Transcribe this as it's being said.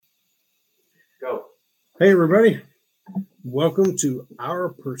Hey, everybody. Welcome to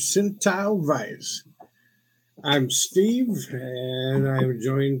our Percentile Vice. I'm Steve, and I'm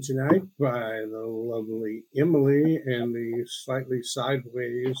joined tonight by the lovely Emily and the slightly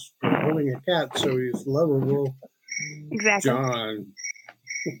sideways holding a cat, so he's lovable. Exactly. John.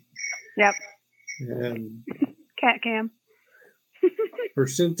 Yep. And Cat cam.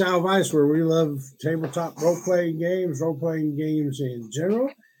 Percentile Vice, where we love tabletop role-playing games in general.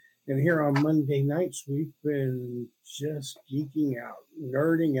 And here on Monday nights, we've been just geeking out,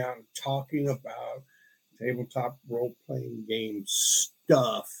 nerding out, talking about tabletop role-playing game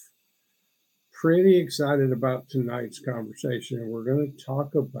stuff. Pretty excited about tonight's conversation. We're going to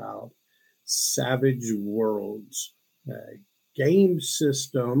talk about Savage Worlds, a game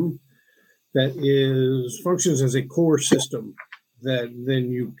system that functions as a core system that then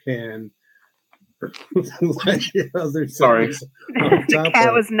you can Sorry. The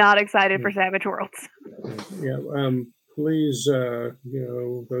cat was not excited for Savage Worlds. Yeah. Please, those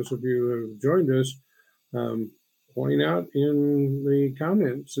of you who have joined us, point out in the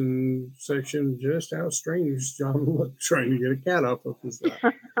comments and section just how strange John looked trying to get a cat off of his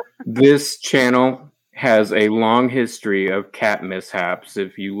lap. This channel has a long history of cat mishaps.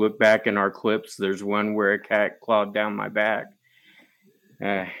 If you look back in our clips, there's one where a cat clawed down my back.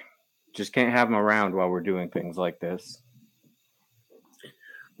 Just can't have them around while we're doing things like this.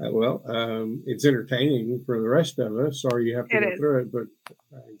 It's entertaining for the rest of us. Sorry you have to go through it, but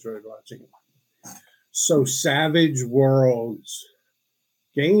I enjoyed watching it. So, Savage Worlds,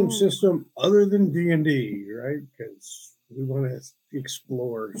 game system other than D&D, right? Because we want to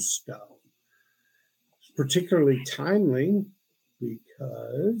explore stuff. It's particularly timely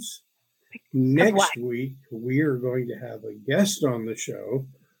because next week we are going to have a guest on the show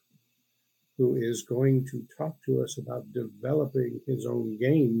who is going to talk to us about developing his own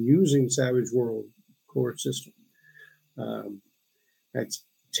game using Savage World core system. That's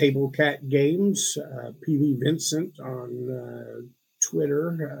Table Cat Games, PV Vincent on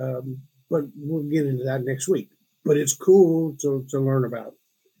Twitter, but we'll get into that next week. But it's cool to learn about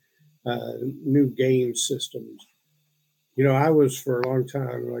new game systems. You know, I was for a long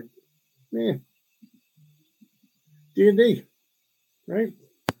time like, D&D, right?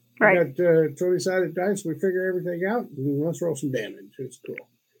 Right. We got 20-sided dice. We figure everything out. And let's roll some damage. It's cool.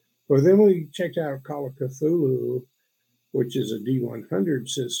 But then we checked out Call of Cthulhu, which is a D100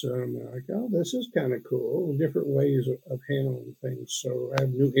 system. And like, oh, this is kind of cool. Different ways of handling things. So I have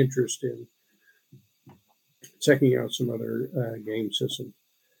new interest in checking out some other game systems.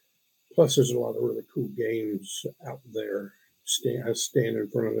 Plus, there's a lot of really cool games out there. I stand in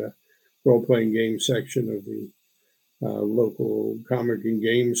front of the role-playing game section of the local comic and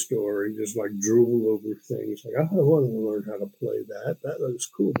game store and just like drool over things like, oh, I want to learn how to play that. That looks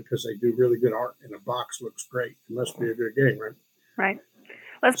cool because they do really good art and a box looks great. It must be a good game, right? Right.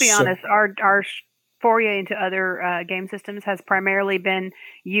 Let's be honest. Our foray into other game systems has primarily been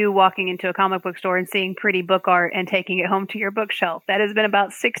you walking into a comic book store and seeing pretty book art and taking it home to your bookshelf. That has been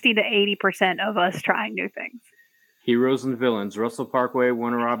about 60 to 80% of us trying new things. Heroes and Villains, Russell Parkway,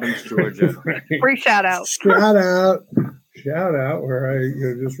 Warner Robins, Georgia. Right. Free shout out. Shout out where I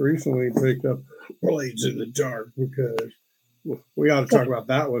just recently picked up Blades in the Dark because we ought to talk about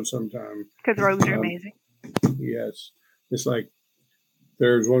that one sometime. Because rogues are amazing. Yes. It's like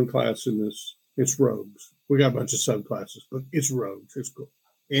there's one class in this. It's rogues. We got a bunch of subclasses, but it's rogues. It's cool.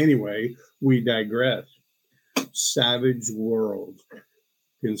 Anyway, we digress. Savage World.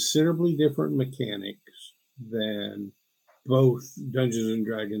 Considerably different mechanics than both Dungeons and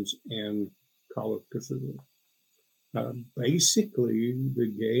Dragons and Call of Cthulhu. Basically, the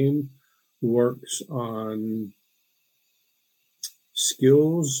game works on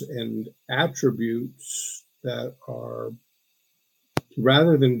skills and attributes that are,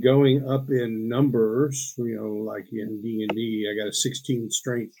 rather than going up in numbers, like in D&D, I got a 16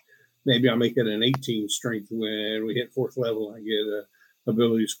 strength. Maybe I'll make it an 18 strength when we hit 4th level. I get a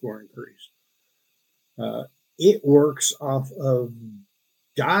ability score increase. It works off of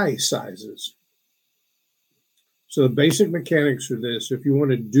die sizes. So the basic mechanics for this, if you want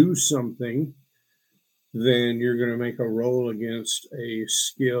to do something, then you're going to make a roll against a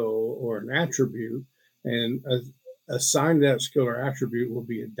skill or an attribute, and assigned that skill or attribute will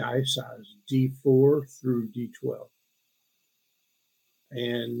be a die size, D4 through D12.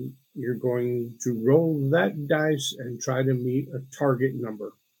 And you're going to roll that dice and try to meet a target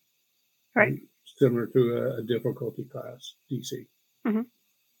number. Right. Similar to a difficulty class, DC. Mm-hmm.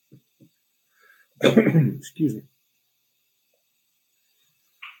 Excuse me.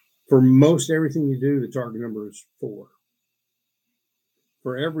 For most everything you do, the target number is 4.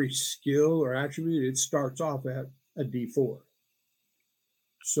 for every skill or attribute, it starts off at a D4.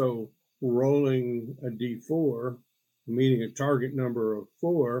 So rolling a D4, meeting a target number of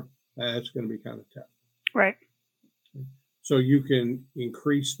 4, that's going to be kind of tough. Right. So you can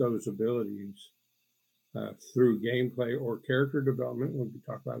increase those abilities through gameplay or character development, we'll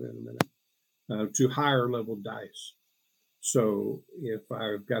talk about it in a minute, to higher level dice. So if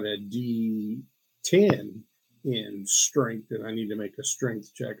I've got a D10 in strength and I need to make a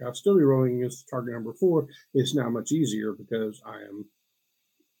strength check, I'll still be rolling against the target number 4. It's now much easier because I am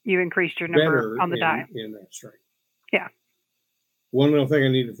you increased your number on the die in that strength. Yeah. One little thing I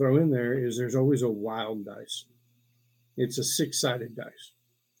need to throw in there is there's always a wild dice. It's a 6-sided dice.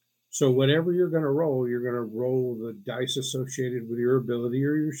 So whatever you're going to roll the dice associated with your ability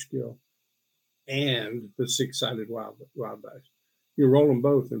or your skill and the 6-sided wild dice. You roll them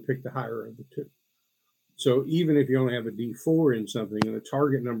both and pick the higher of the two. So even if you only have a D4 in something and the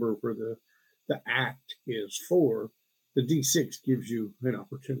target number for the act is 4, the D6 gives you an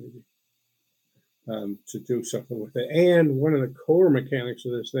opportunity to do something with it. And one of the core mechanics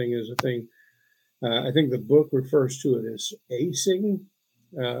of this thing is a thing, I think the book refers to it as acing,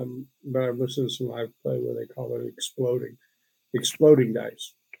 but I've listened to some live play where they call it exploding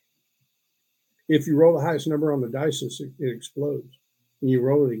dice. If you roll the highest number on the dice, it explodes. And you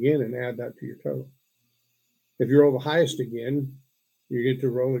roll it again and add that to your total. If you roll the highest again, you get to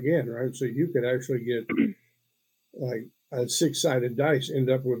roll again, right? So you could actually get like a 6-sided dice, end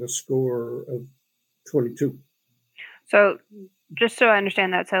up with a score of 22. So just so I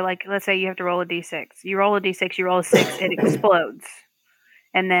understand that, so like let's say you have to roll a D6. You roll a D6, you roll a 6, it explodes.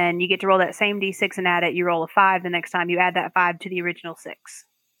 And then you get to roll that same D6 and add it. You roll a 5 the next time. You add that 5 to the original 6.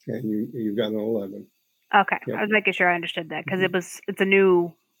 And you've got an 11. Okay. Yep. I was making sure I understood that because it's a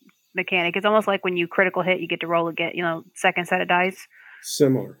new mechanic. It's almost like when you critical hit, you get to roll again, second set of dice.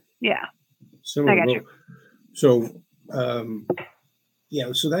 Similar. Yeah. Similar. I got you. So,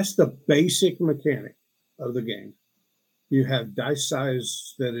 so that's the basic mechanic of the game. You have dice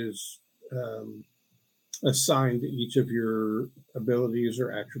size that is assigned to each of your abilities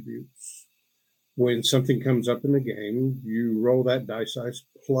or attributes. When something comes up in the game, you roll that dice size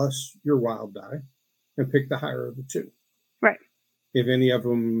plus your wild die and pick the higher of the two. Right. If any of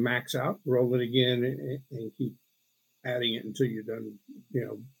them max out, roll it again and keep adding it until you're done,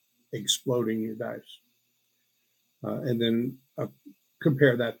 exploding your dice. And then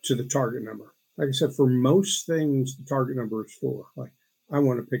compare that to the target number. Like I said, for most things, the target number is 4. Like, I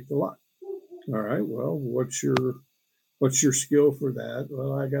want to pick the lot. All right, well, what's your skill for that?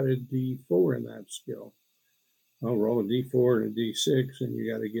 Well, I got a D4 in that skill. I'll roll a D4 and a D6, and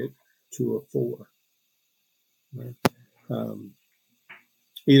you got to get to a 4. Right?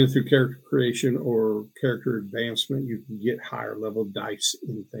 Either through character creation or character advancement, you can get higher level dice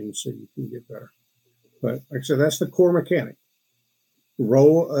in things so you can get better. But like I said, that's the core mechanic.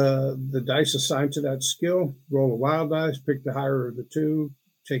 Roll the dice assigned to that skill, roll a wild dice, pick the higher of the two,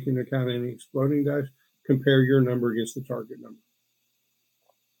 take into account any exploding dice, compare your number against the target number.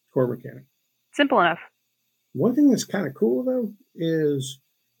 Core mechanic. Simple enough. One thing that's kind of cool, though, is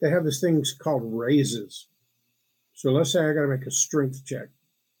they have this thing called raises. So let's say I got to make a strength check.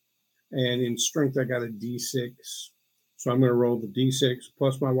 And in strength, I got a D6. So I'm going to roll the D6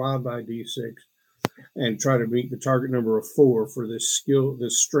 plus my wild die D6 and try to meet the target number of 4 for this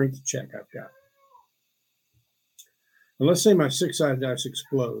strength check I've got. And let's say my 6-sided dice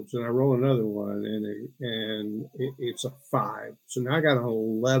explodes and I roll another one and it's a 5. So now I got an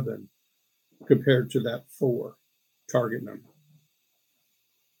 11 compared to that 4 target number.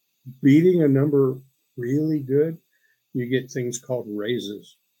 Beating a number really good, you get things called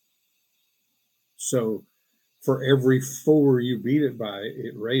raises. So for every 4 you beat it by,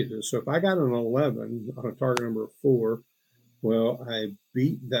 it raises. So if I got an 11 on a target number of 4, well, I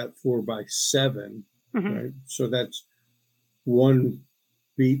beat that 4 by 7, right? So that's 1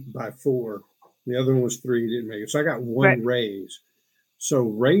 beat by 4. The other one was 3, didn't make it. So I got 1 raise. So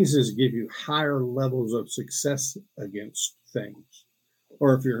raises give you higher levels of success against things.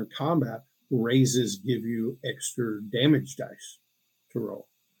 Or if you're in combat, raises give you extra damage dice to roll.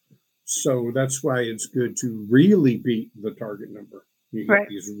 So that's why it's good to really beat the target number. You get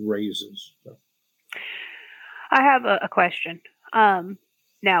these raises. So. I have a question.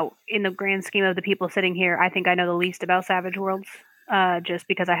 Now, in the grand scheme of the people sitting here, I think I know the least about Savage Worlds, just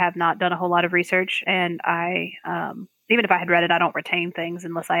because I have not done a whole lot of research, and I, even if I had read it, I don't retain things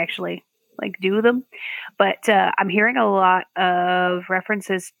unless I actually do them. But I'm hearing a lot of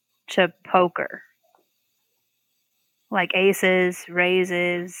references to poker, like aces,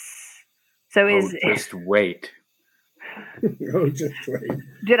 raises. So just wait. Oh, just wait.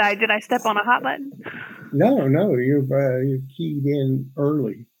 Did I step on a hot button? No, you keyed in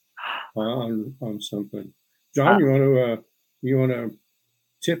early on something. John, you want to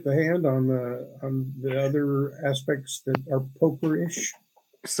tip the hand on the other aspects that are poker-ish?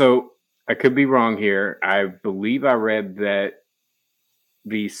 So I could be wrong here. I believe I read that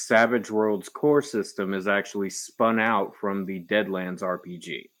the Savage Worlds core system is actually spun out from the Deadlands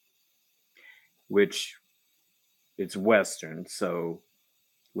RPG, which it's Western. So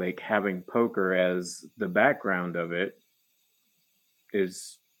like having poker as the background of it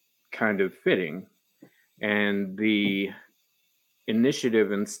is kind of fitting. And the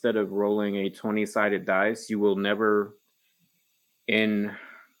initiative, instead of rolling a 20-sided dice, you will never in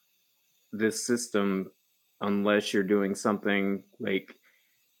this system, unless you're doing something like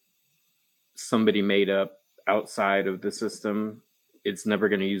somebody made up outside of the system, it's never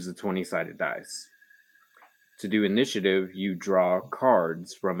going to use the 20-sided dice. To do initiative, you draw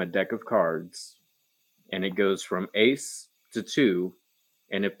cards from a deck of cards, and it goes from ace to 2,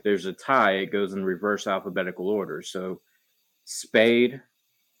 and if there's a tie, it goes in reverse alphabetical order. So spade,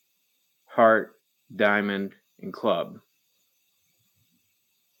 heart, diamond, and club.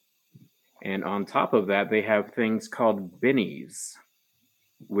 And on top of that, they have things called bennies,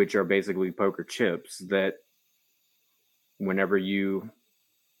 which are basically poker chips that whenever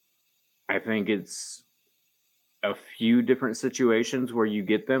I think it's a few different situations where you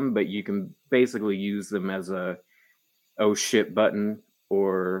get them, but you can basically use them as a oh shit button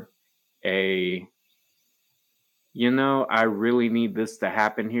or I really need this to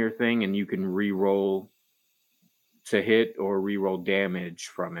happen here thing, and you can re-roll to hit or re-roll damage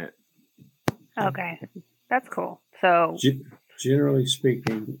from it. Okay, that's cool. So generally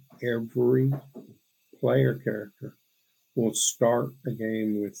speaking, every player character will start a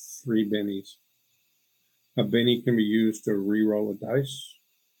game with 3 bennies. A benny can be used to re-roll a dice.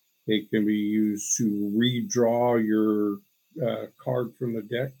 It can be used to redraw your card from the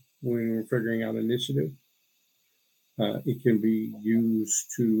deck when we're figuring out initiative. It can be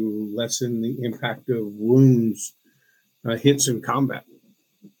used to lessen the impact of wounds, hits in combat.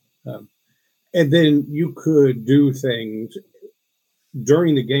 And then you could do things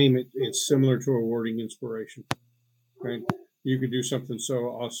during the game. It's similar to awarding inspiration, right? You could do something so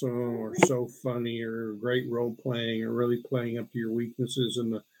awesome or so funny or great role playing or really playing up to your weaknesses,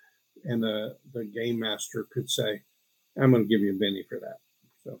 and the game master could say, "I'm going to give you a benny for that."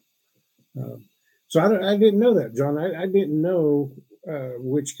 So I didn't know that, John. I didn't know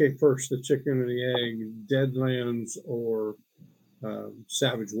which came first, the chicken or the egg, Deadlands or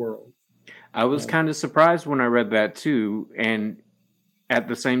Savage World. I was kind of surprised when I read that too, and at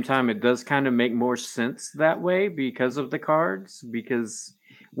the same time, it does kind of make more sense that way because of the cards. Because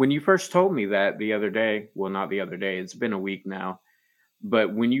when you first told me that the other day, well, not the other day, it's been a week now,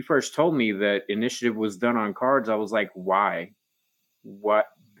 but when you first told me that initiative was done on cards, I was like, why? What?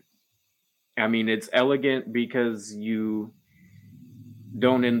 I mean, it's elegant because you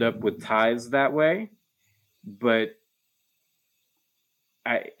don't end up with ties that way, but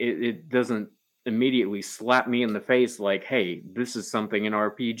it doesn't immediately slap me in the face like, hey, this is something an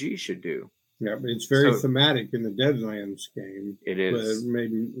RPG should do. Yeah, it's very thematic in the Deadlands game. It is. But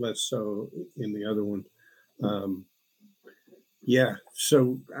maybe less so in the other one. Yeah,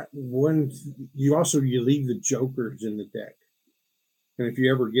 so you leave the jokers in the deck. And if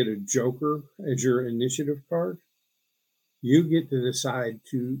you ever get a joker as your initiative card, you get to decide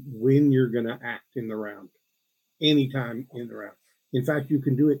when you're going to act in the round, anytime in the round. In fact, you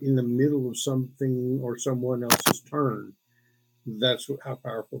can do it in the middle of something or someone else's turn. That's how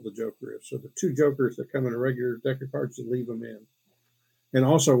powerful the Joker is. So the 2 jokers that come in a regular deck of cards, you leave them in. And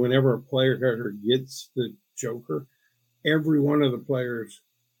also, whenever a player character gets the Joker, every one of the players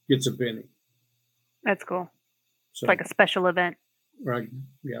gets a benny. That's cool. So, it's like a special event. Right.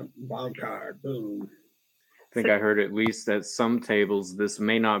 Yeah. Wild card. Boom. I think I heard at least at some tables, this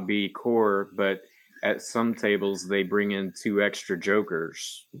may not be core, but at some tables, they bring in 2 extra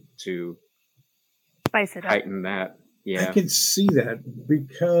jokers to spice it up. Heighten that. Yeah. I can see that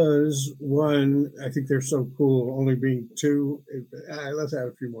because, one, I think they're so cool, only being 2. Let's add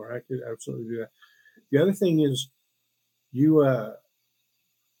a few more. I could absolutely do that. The other thing is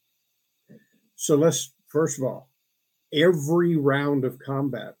so let's, first of all, every round of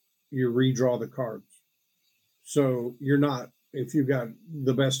combat, you redraw the cards. So you're not, if you've got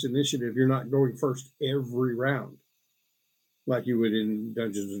the best initiative, you're not going first every round like you would in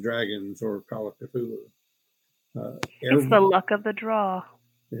Dungeons and Dragons or Call of Cthulhu. It's the luck of the draw.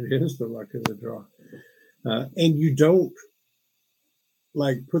 It is the luck of the draw. And you don't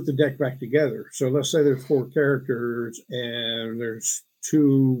like put the deck back together. So let's say there's 4 characters and there's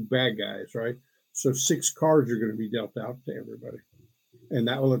 2 bad guys, right? So 6 cards are going to be dealt out to everybody, and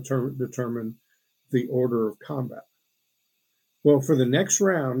that will determine the order of combat. Well, for the next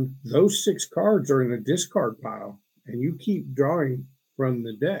round, those 6 cards are in a discard pile, and you keep drawing from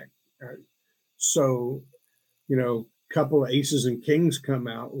the deck. Right? So, a couple of aces and kings come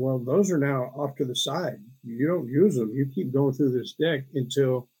out. Well, those are now off to the side. You don't use them. You keep going through this deck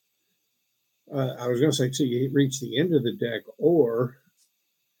until, I was going to say, till you reach the end of the deck, or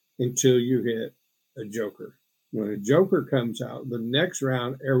until you hit a joker. When a joker comes out, the next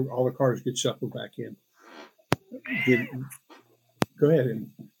round, all the cards get shuffled back in. Go ahead.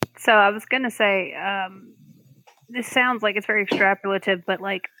 So I was going to say, this sounds like it's very extrapolative, but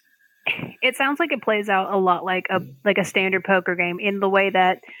like, it sounds like it plays out a lot like a standard poker game, in the way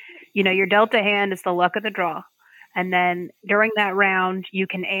that, your dealt a hand is the luck of the draw. And then during that round, you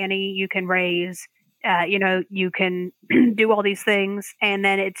can ante, you can raise, you can do all these things, and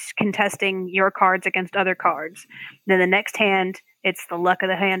then it's contesting your cards against other cards. Then the next hand, it's the luck of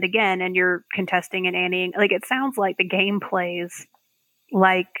the hand again, and you're contesting and anteing. Like, it sounds like the game plays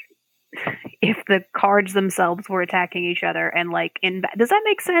like if the cards themselves were attacking each other, and like does that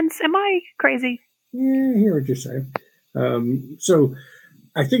make sense? Am I crazy? Yeah, I hear what you're saying. So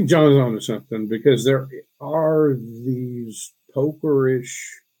I think John's onto something, because there are these pokerish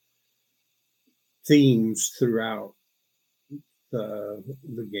themes throughout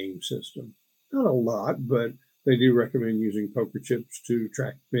the game system. Not a lot, but they do recommend using poker chips to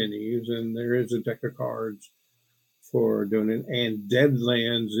track pennies, and there is a deck of cards for doing it. And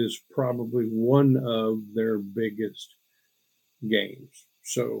Deadlands is probably one of their biggest games.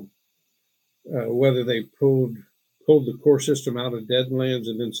 So whether they pulled the core system out of Deadlands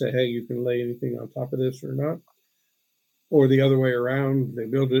and then say, hey, you can lay anything on top of this or not, or the other way around, they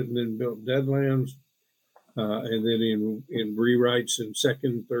built it and then built Deadlands, and then in rewrites and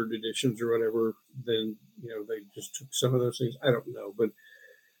second, third editions or whatever, then they just took some of those things. I don't know, but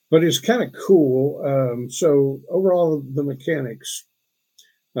it's kind of cool. So overall, the mechanics,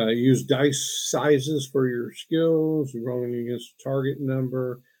 use dice sizes for your skills, rolling against a target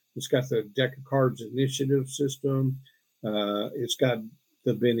number. It's got the deck of cards initiative system. It's got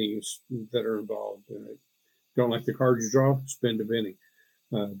the bennies that are involved in it. Don't like the cards you draw? Spend a benny.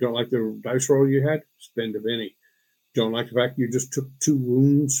 Don't like the dice roll you had? Spend a benny. Don't like the fact you just took 2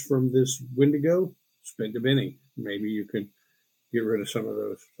 wounds from this Wendigo? Spend a benny. Maybe you can get rid of some of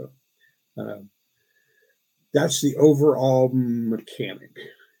those. So, that's the overall mechanic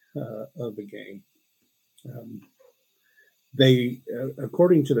of the game. They,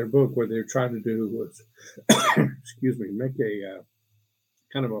 according to their book, what they're trying to do was, make a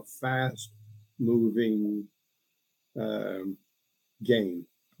kind of a fast-moving game.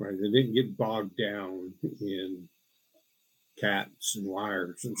 Right? They didn't get bogged down in cats and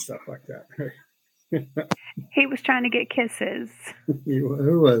wires and stuff like that. He was trying to get kisses.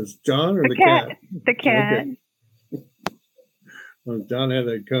 Who was, John or the cat? The cat. Okay. Well, John had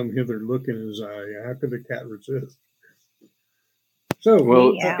to come hither look in his eye. How could the cat resist? So,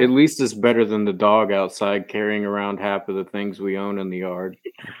 well, yeah. At least it's better than the dog outside carrying around half of the things we own in the yard.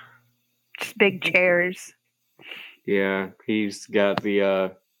 Just big chairs. Yeah, he's got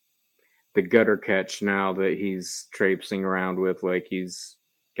the gutter catch now that he's traipsing around with like he's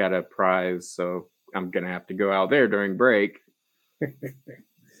got a prize. So I'm going to have to go out there during break.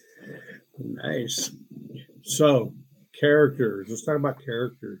 Nice. So, characters. Let's talk about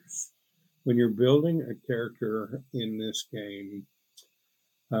characters. When you're building a character in this game,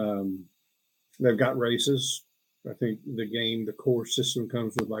 they've got races. I think the core system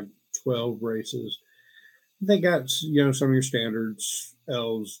comes with like 12 races. They got, some of your standards,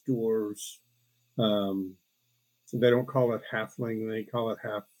 elves, dwarves. They don't call it halfling. They call it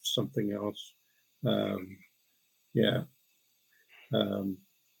half something else. Yeah.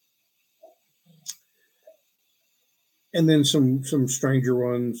 And then some stranger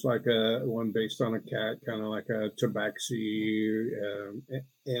ones, like one based on a cat, kind of like a tabaxi,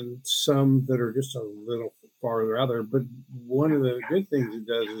 and some that are just a little farther out there. But one of the good things it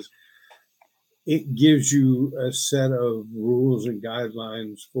does is it gives you a set of rules and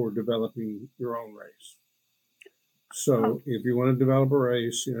guidelines for developing your own race. So if you want to develop a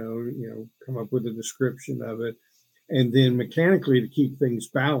race, come up with a description of it. And then mechanically, to keep things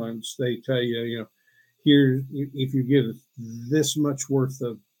balanced, they tell you, here, if you give this much worth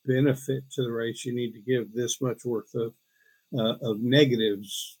of benefit to the race, you need to give this much worth of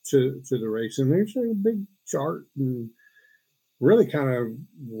negatives to the race. And there's a big chart and really kind of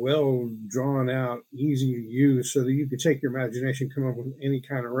well drawn out, easy to use, so that you could take your imagination, come up with any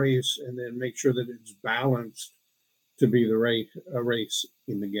kind of race, and then make sure that it's balanced to be a race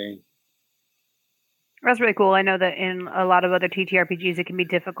in the game. That's really cool. I know that in a lot of other TTRPGs, it can be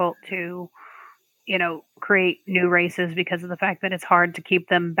difficult to, create new races because of the fact that it's hard to keep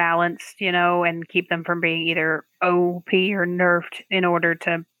them balanced, and keep them from being either OP or nerfed in order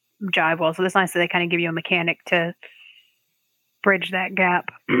to jive well. So it's nice that they kind of give you a mechanic to bridge that gap.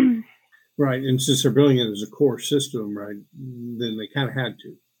 Right. And since they're building it as a core system, right, then they kind of had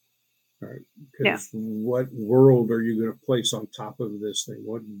to. Right. Because what world are you going to place on top of this thing?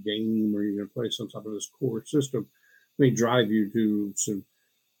 What game are you going to place on top of this core system? May drive you to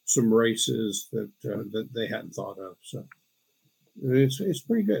some races that they hadn't thought of. So it's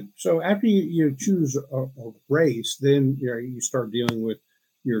pretty good. So after you choose a race, then you start dealing with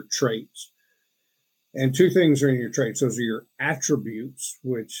your traits. And two things are in your traits. Those are your attributes,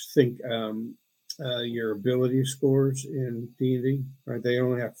 which think your ability scores in D&D. Right? They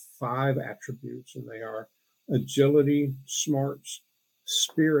only have 5 attributes, and they are agility, smarts,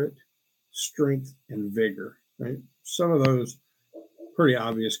 spirit, strength, and vigor. Right? Some of those pretty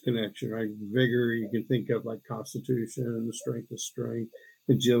obvious connection. Right? Vigor you can think of like constitution. Strength is strength.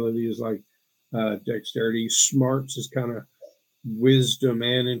 Agility is like dexterity. Smarts is kind of wisdom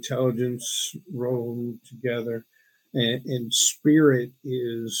and intelligence rolled together, and spirit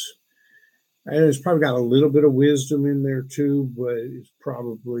it's probably got a little bit of wisdom in there too, but it's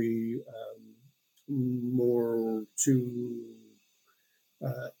probably more to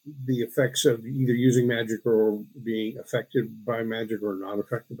the effects of either using magic or being affected by magic or not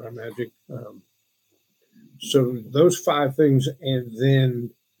affected by magic. So those 5 things, and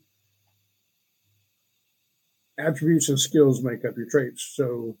then attributes and skills make up your traits.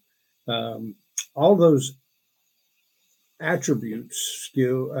 So all those attributes,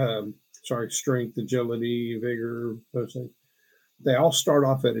 strength, agility, vigor, those things, they all start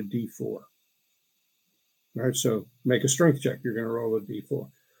off at a D4. All right, so make a strength check. You're going to roll a D4.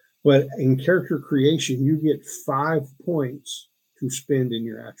 But in character creation, you get 5 points to spend in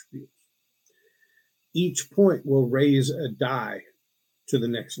your attributes. Each point will raise a die to the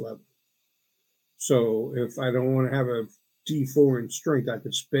next level. So if I don't want to have a D4 in strength, I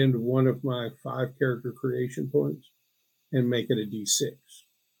could spend one of my 5 character creation points and make it a D6.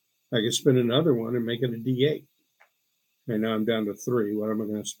 I could spend another one and make it a D8. And now I'm down to 3. What am I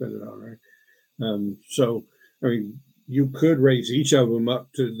going to spend it on, right? So, I mean, you could raise each of them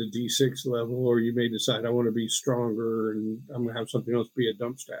up to the D6 level, or you may decide I want to be stronger and I'm going to have something else be a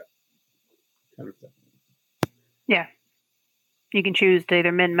dump stat kind of thing. Yeah. You can choose to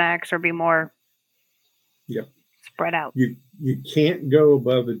either min-max or be more spread out. You can't go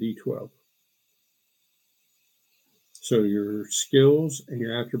above a D12. So your skills and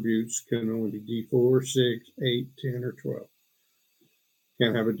your attributes can only be D4, 6, 8, 10, or 12. You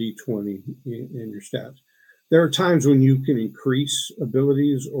can't have a D20 in your stats. There are times when you can increase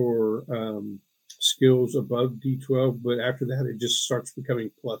abilities or skills above D12, but after that, it just starts becoming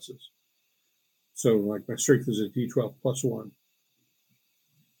pluses. So like my strength is a D12 plus 1.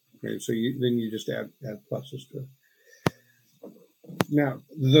 Okay, so then you just add pluses to it. Now,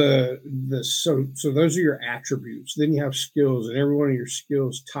 so those are your attributes. Then you have skills, and every one of your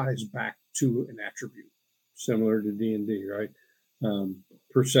skills ties back to an attribute, similar to D&D, right?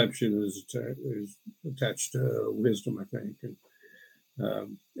 Perception is attached to wisdom, I think,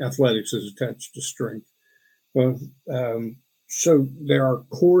 and athletics is attached to strength. Well, so there are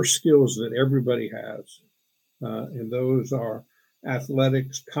core skills that everybody has, and those are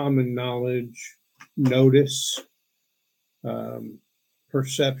athletics, common knowledge, notice,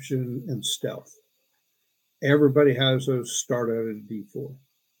 perception, and stealth. Everybody has those start out at a D4.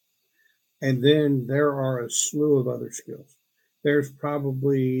 And then there are a slew of other skills. There's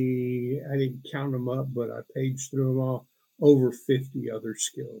probably, I didn't count them up, but I paged through them all, over 50 other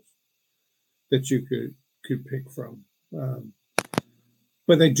skills that you could pick from.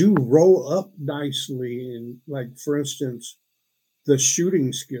 But they do roll up nicely. And like, for instance, the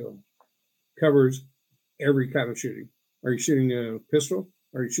shooting skill covers every kind of shooting. Are you shooting a pistol?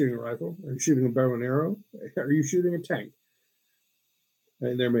 Are you shooting a rifle? Are you shooting a bow and arrow? Are you shooting a tank?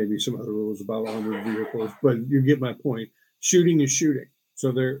 And there may be some other rules about armored vehicles, but you get my point. Shooting is shooting.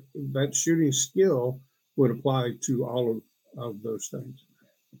 So that shooting skill would apply to all of those things.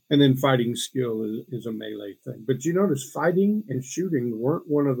 And then fighting skill is a melee thing. But you notice fighting and shooting weren't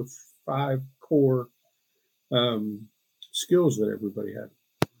one of the 5 core skills that everybody had.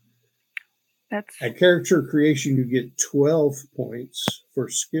 At character creation, you get 12 points for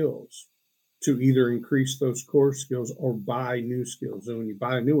skills. to either increase those core skills or buy new skills. And when you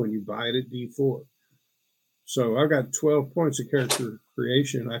buy a new one, you buy it at D4. So I got 12 points of character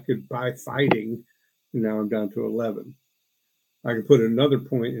creation. I could buy fighting, and now I'm down to 11. I could put another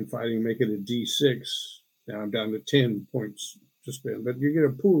point in fighting, make it a D6. Now I'm down to 10 points to spend. But you get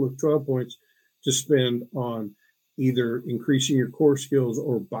a pool of 12 points to spend on either increasing your core skills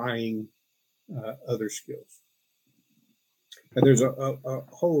or buying other skills. And there's a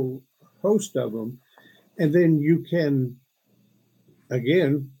whole host of them. And then you can,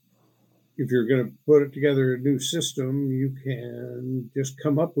 again, if you're going to put it together a new system, you can just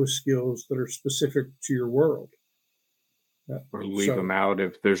come up with skills that are specific to your world. Or leave them out.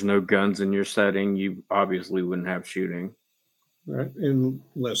 If there's no guns in your setting, you obviously wouldn't have shooting. Right,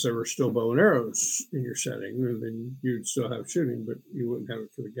 unless there were still bow and arrows in your setting, and then you'd still have shooting, but you wouldn't have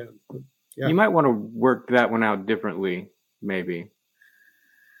it for the guns. But yeah. You might want to work that one out differently, maybe.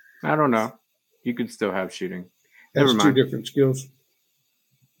 I don't know. You could still have shooting. That's two different skills.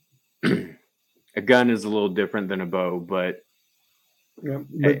 A gun is a little different than a bow, but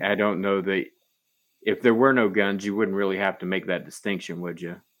I don't know that if there were no guns, you wouldn't really have to make that distinction, would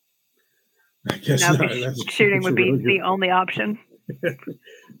you? I guess not. Shooting would be the only option.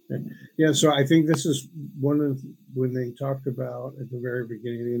 Yeah, so I think this is one of when they talked about at the very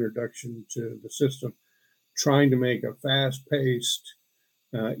beginning of the introduction to the system, trying to make a fast-paced,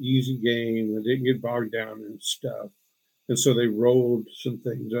 easy game that didn't get bogged down in stuff. And so they rolled some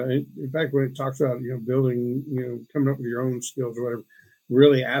things. In fact, when it talks about building, coming up with your own skills or whatever,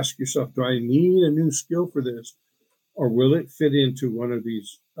 really ask yourself: do I need a new skill for this, or will it fit into one of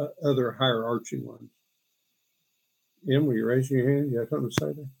these other higher arching ones? Em, were you raising your hand? You have something to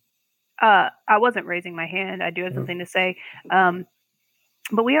say there? I wasn't raising my hand. I do have something to say.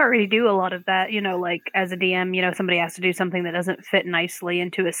 But we already do a lot of that, like as a DM, somebody has to do something that doesn't fit nicely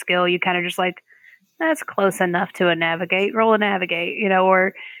into a skill. You kind of just like, that's close enough to a navigate, roll a navigate,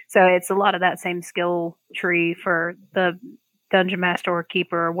 or so it's a lot of that same skill tree for the dungeon master or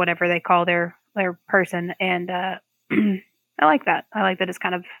keeper or whatever they call their person. And I like that. I like that it's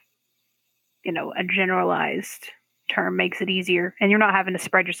kind of, a generalized term, makes it easier. And you're not having to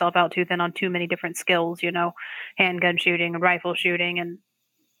spread yourself out too thin on too many different skills, handgun shooting and rifle shooting. And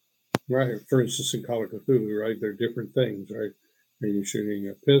right. For instance, in Call of Cthulhu, right, they're different things, right? Are you shooting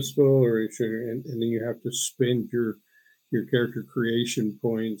a pistol, or are you shooting, and then you have to spend your character creation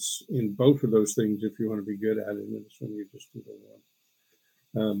points in both of those things if you want to be good at it. And this one you just do the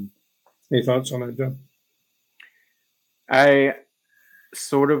one. Any thoughts on that, John? I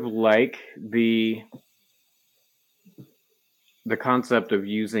sort of like the concept of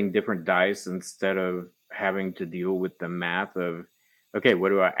using different dice instead of having to deal with the math of, okay, what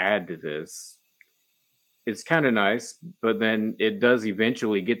do I add to this? It's kind of nice, but then it does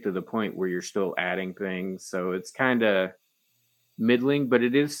eventually get to the point where you're still adding things. So it's kind of middling, but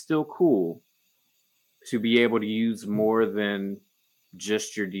it is still cool to be able to use more than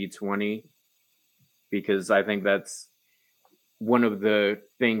just your D20, because I think that's one of the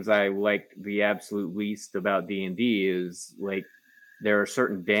things I like the absolute least about D&D is like there are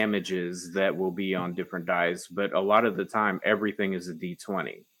certain damages that will be on different dice, but a lot of the time everything is a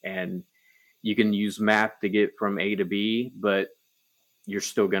D20, and you can use math to get from A to B, but you're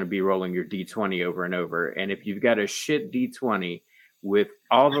still going to be rolling your D20 over and over. And if you've got a shit D20 with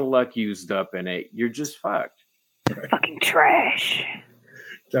all the luck used up in it, you're just fucked. Fucking trash.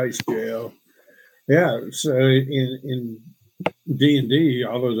 Dice jail. Yeah. So in D&D,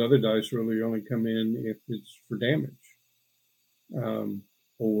 all those other dice really only come in if it's for damage,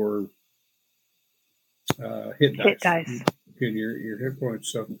 or hit dice. Get your hit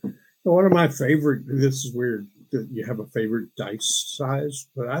points. So one of my favorite. This is weird that you have a favorite dice size,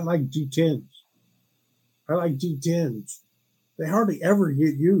 but I like D10s. I like D10s. They hardly ever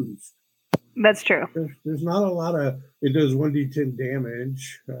get used. That's true. There's not a lot of. It does 1d10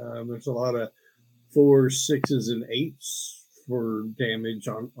 damage. There's a lot of 4s, 6s, and 8s for damage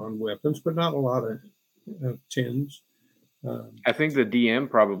on weapons, but not a lot of 10s. I think the DM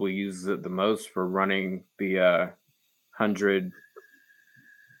probably uses it the most for running the 100,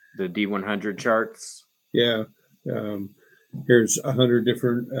 the D100 charts. Yeah. Here's 100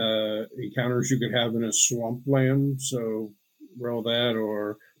 different encounters you could have in a swampland, so roll that.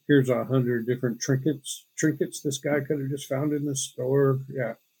 Or here's 100 different trinkets this guy could have just found in the store.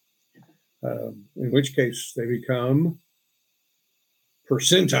 Yeah. In which case they become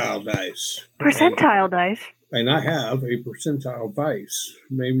percentile dice. Dice. And I have a percentile vice.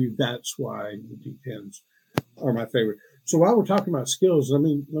 Maybe that's why the D10s are my favorite. So while we're talking about skills, let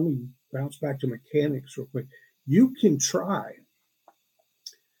me bounce back to mechanics real quick. You can try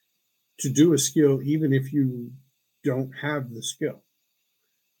to do a skill, even if you don't have the skill.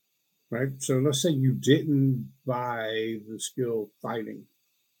 Right? So let's say you didn't buy the skill fighting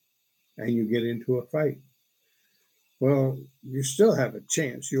and you get into a fight. Well, you still have a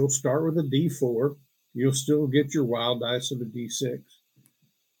chance. You'll start with a D4. You'll still get your wild dice of a D6.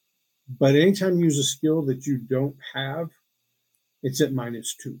 But anytime you use a skill that you don't have, it's at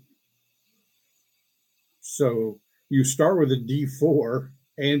 -2. So you start with a D4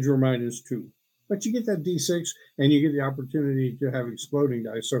 and you're -2. But you get that D6 and you get the opportunity to have exploding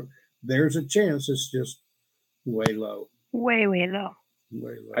dice. So there's a chance, it's just way low. Way low.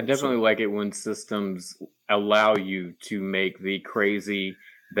 Way low. I definitely like it when systems allow you to make the crazy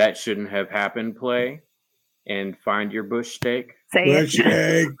that shouldn't have happened play and find your bush steak. Say bush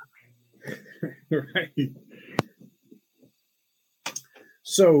steak. Right.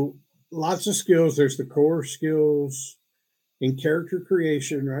 So lots of skills. There's the core skills in character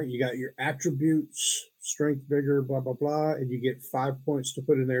creation, right? You got your attributes, strength, vigor, blah, blah, blah, and you get 5 points to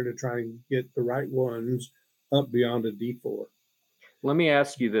put in there to try and get the right ones up beyond a D4. Let me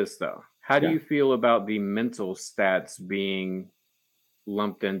ask you this, though. How do you feel about the mental stats being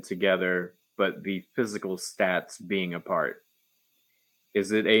lumped in together, but the physical stats being apart?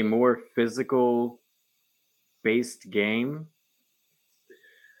 Is it a more physical-based game?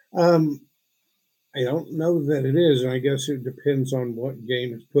 I don't know that it is, and I guess it depends on what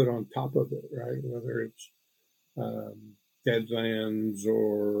game is put on top of it, right? Whether it's Deadlands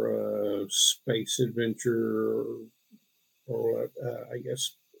or Space Adventure or I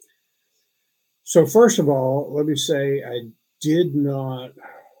guess. So first of all, let me say I did not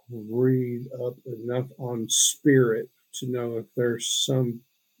read up enough on Spirit to know if there's some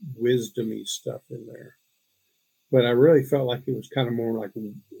wisdomy stuff in there. But I really felt like it was kind of more like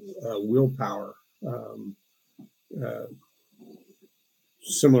willpower,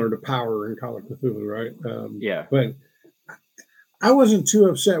 similar to Power in Call of Cthulhu, right? Yeah. But I wasn't too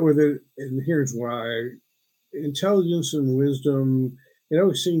upset with it, and here's why. Intelligence and wisdom, it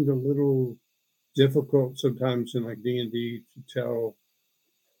always seemed a little difficult sometimes in like D&D to tell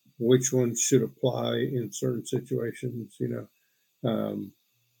which one should apply in certain situations,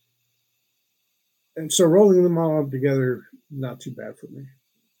 and so rolling them all up together, not too bad for me.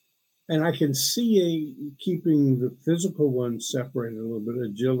 And I can see keeping the physical ones separated a little bit,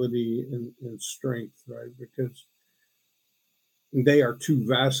 agility and strength, right? Because they are two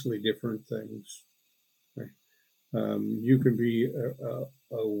vastly different things. Right? You can be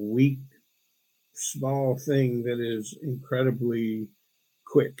a weak, small thing that is incredibly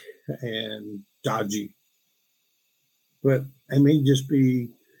quick and dodgy. But I may just be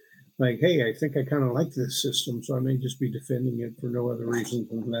like, hey, I think I kind of like this system, so I may just be defending it for no other reason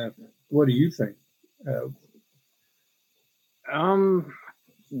than that. What do you think?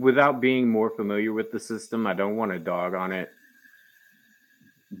 Without being more familiar with the system, I don't want to dog on it.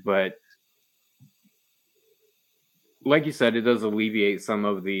 But like you said, it does alleviate some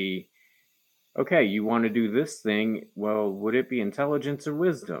of the, okay, you want to do this thing. Well, would it be intelligence or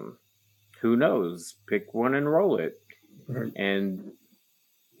wisdom? Who knows? Pick one and roll it. Right. And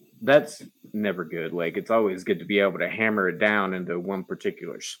that's never good. Like, it's always good to be able to hammer it down into one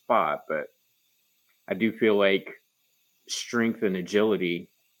particular spot. But I do feel like strength and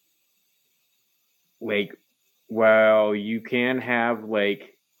agility, like, while you can have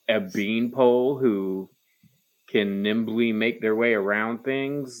like a beanpole who can nimbly make their way around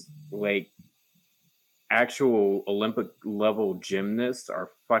things, like actual Olympic level gymnasts are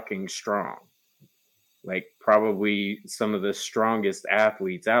fucking strong. Like probably some of the strongest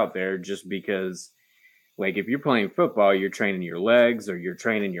athletes out there, just because like if you're playing football, you're training your legs or you're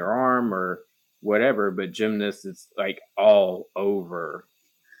training your arm or whatever, but gymnasts, it's like all over.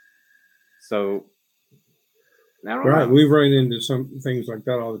 So I don't know. We run into some things like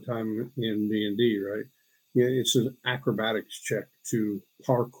that all the time in D&D, right? Yeah, it's an acrobatics check to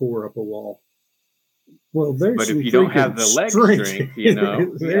parkour up a wall. Well, but if you don't have the leg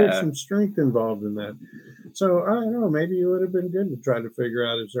strength, there's some strength involved in that. So I don't know. Maybe it would have been good to try to figure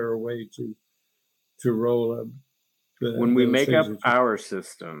out, is there a way to roll up? When we make up our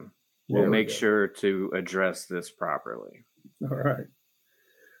system, we'll make sure to address this properly. All right.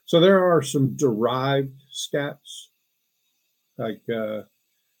 So there are some derived stats, like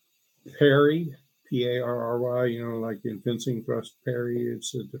parry, P-A-R-R-Y, like in fencing thrust parry,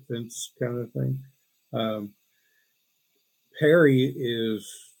 it's a defense kind of thing. Parry is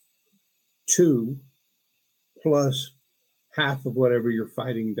 2 plus half of whatever your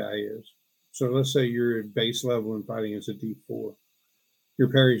fighting die is. So let's say you're at base level and fighting is a D4. Your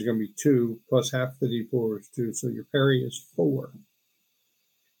parry is going to be 2 plus half the D4 is 2. So your parry is 4.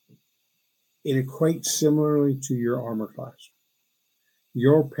 it equates similarly to your armor class.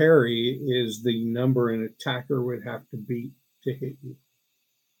 Your parry is the number an attacker would have to beat to hit you.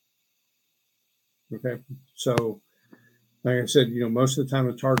 Okay, so like I said, most of the time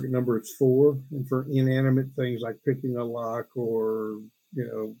the target number is 4, and for inanimate things like picking a lock or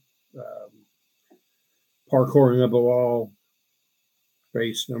parkouring up a wall,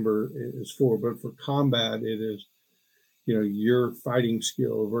 base number is 4. But for combat, it is your fighting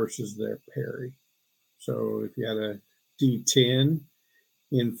skill versus their parry. So if you had a D10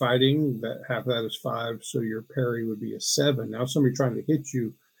 in fighting, that half of that is 5, so your parry would be a 7. Now somebody trying to hit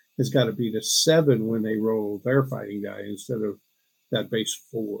you has got to beat a 7 when they roll their fighting die instead of that base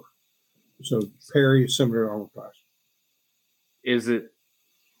 4. So parry is similar to armor class. Is it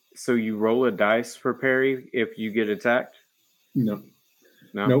so you roll a dice for parry if you get attacked? No.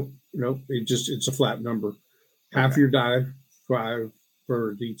 Nope. It's a flat number. Half your die, 5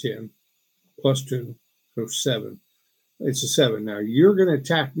 for D10, plus 2, so 7. It's a 7. Now you're going to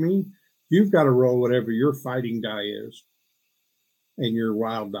attack me. You've got to roll whatever your fighting die is and your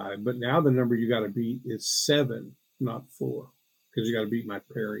wild die. But now the number you got to beat is 7, not 4, because you got to beat my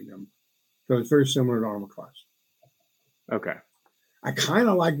parry number. So it's very similar to armor class. Okay. I kind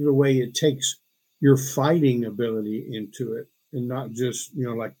of like the way it takes your fighting ability into it and not just,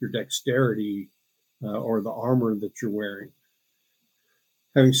 like your dexterity or the armor that you're wearing.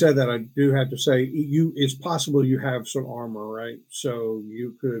 Having said that, I do have to say it's possible you have some armor, right? So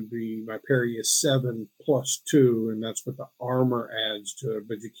you could be, my parry is 7 plus 2, and that's what the armor adds to it.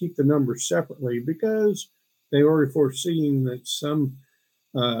 But you keep the numbers separately because they already foreseen that some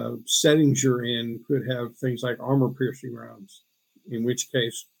settings you're in could have things like armor piercing rounds, in which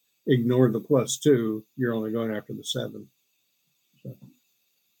case, ignore the plus 2. You're only going after the 7.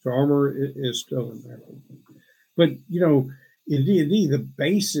 So armor is still in there. But, in D&D, the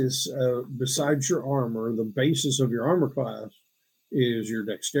basis, besides your armor, the basis of your armor class is your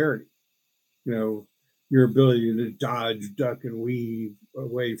dexterity. Your ability to dodge, duck, and weave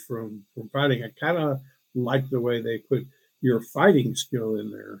away from fighting. I kind of like the way they put your fighting skill in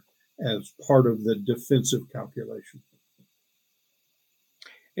there as part of the defensive calculation.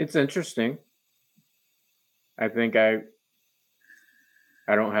 It's interesting. I think I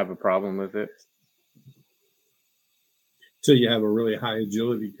don't have a problem with it. So you have a really high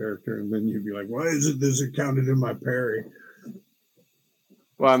agility character, and then you'd be like, why isn't this counted in my parry?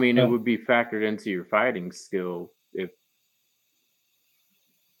 Well, I mean, it would be factored into your fighting skill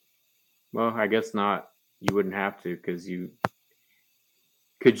well, I guess not. You wouldn't have to, because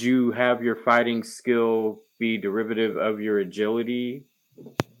could you have your fighting skill be derivative of your agility?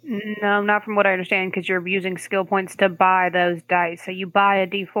 No, not from what I understand, because you're using skill points to buy those dice. So you buy a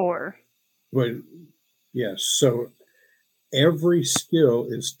D4. But yes, so every skill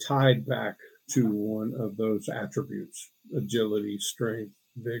is tied back to one of those attributes: agility, strength,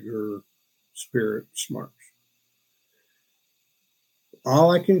 vigor, spirit, smarts.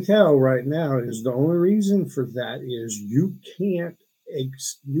 All I can tell right now is the only reason for that is you can't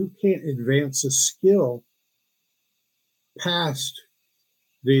advance a skill past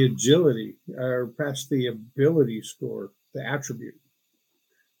the agility or past the ability score, the attribute.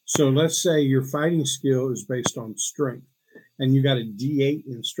 So let's say your fighting skill is based on strength and you got a D8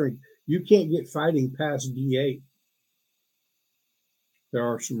 in strength. You can't get fighting past D8. There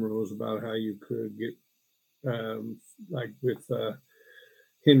are some rules about how you could get, like with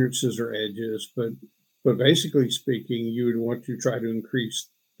hindrances or edges, but basically speaking, you would want to try to increase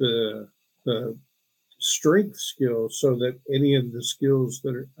the strength skills so that any of the skills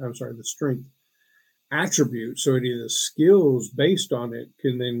that are, the strength attributes, so any of the skills based on it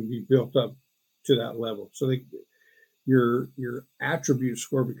can then be built up to that level. So your attribute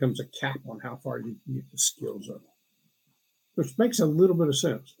score becomes a cap on how far you can get the skills up, which makes a little bit of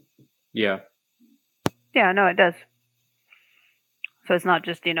sense. Yeah. Yeah, no, it does. So it's not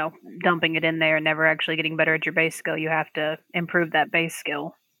just, dumping it in there and never actually getting better at your base skill. You have to improve that base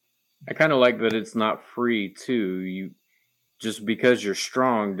skill. I kind of like that it's not free, too. You just because you're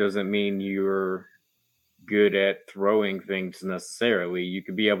strong doesn't mean you're good at throwing things necessarily. You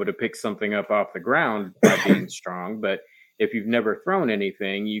could be able to pick something up off the ground by being strong, but if you've never thrown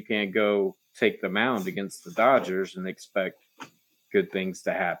anything, you can't go take the mound against the Dodgers and expect good things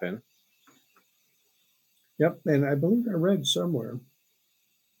to happen. Yep, and I believe I read somewhere,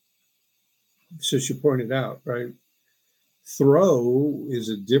 since you pointed out, right, throw is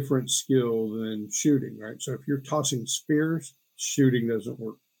a different skill than shooting, right? So if you're tossing spears, shooting doesn't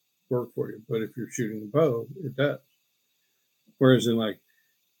work for you, but if you're shooting a bow, it does. Whereas in like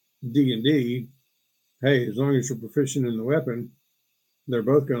D&D, hey, as long as you're proficient in the weapon, they're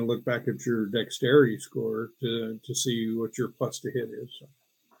both going to look back at your dexterity score to see what your plus to hit is.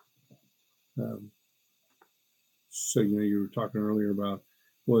 So you were talking earlier about,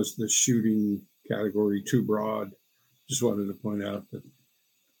 was the shooting category too broad? Just wanted to point out that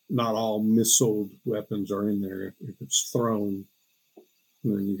not all missile weapons are in there. If it's thrown,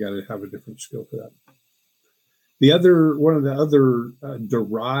 then you got to have a different skill for that. One of the other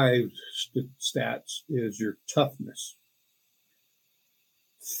derived stats is your toughness.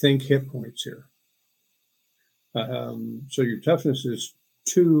 Think hit points here. So your toughness is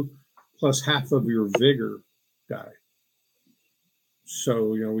 2 plus half of your vigor die. So,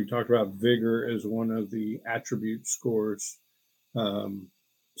 we talked about vigor as one of the attribute scores,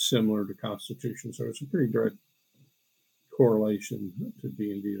 similar to Constitution. So it's a pretty direct correlation to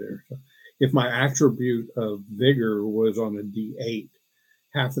D&D there. So if my attribute of vigor was on a D8,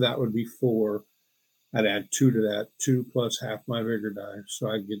 half of that would be 4. I'd add 2 to that, 2 plus half my vigor die. So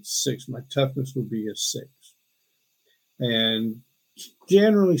I'd get 6. My toughness would be a 6. And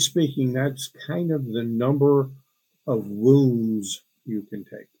generally speaking, that's kind of the number of wounds you can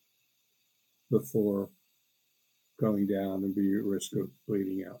take before going down and be at risk of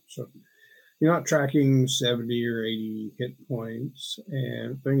bleeding out. So you're not tracking 70 or 80 hit points,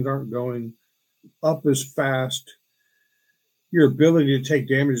 and things aren't going up as fast. Your ability to take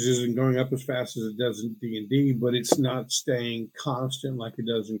damage isn't going up as fast as it does in D&D, but it's not staying constant like it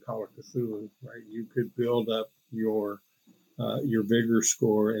does in Call of Cthulhu, right? You could build up your vigor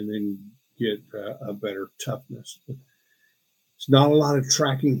score and then get a better toughness. But it's not a lot of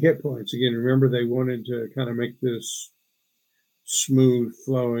tracking hit points. Again, remember, they wanted to kind of make this smooth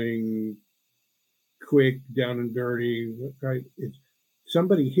flowing, quick, down and dirty, right? If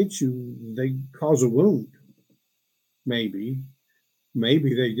somebody hits you, they cause a wound. Maybe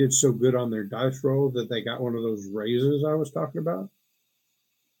they did so good on their dice roll that they got one of those raises I was talking about.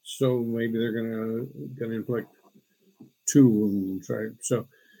 So maybe they're gonna inflict 2 wounds, right? So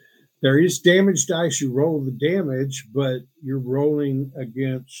there is damage dice. You roll the damage, but you're rolling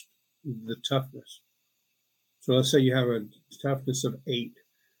against the toughness. So let's say you have a toughness of 8.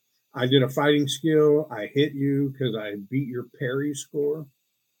 I did a fighting skill. I hit you because I beat your parry score.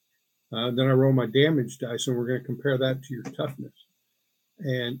 Then I roll my damage dice, and we're going to compare that to your toughness.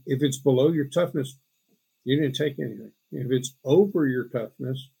 And if it's below your toughness, you didn't take anything. If it's over your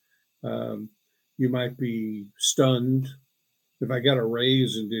toughness, you might be stunned. If I got a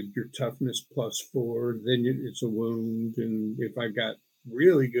raise and did your toughness +4, then it's a wound. And if I got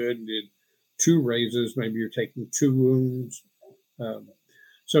really good and did 2 raises, maybe you're taking 2 wounds.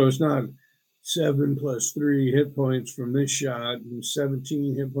 So it's not 7 + 3 hit points from this shot and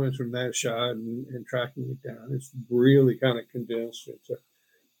 17 hit points from that shot and tracking it down. It's really kind of condensed.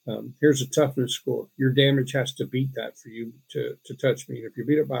 Here's a toughness score. Your damage has to beat that for you to touch me. And if you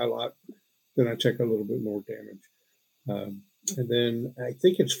beat it by a lot, then I take a little bit more damage. And then I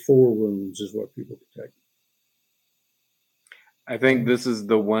think it's 4 wounds is what people can take. I think this is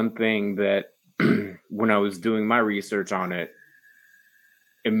the one thing that when I was doing my research on it,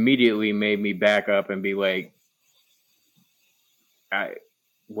 immediately made me back up and be like,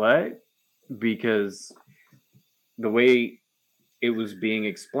 what? Because the way it was being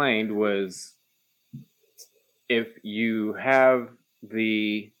explained was, if you have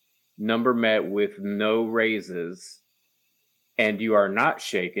the number met with no raises and you are not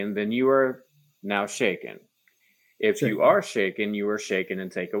shaken, then you are now shaken. If you are shaken, you are shaken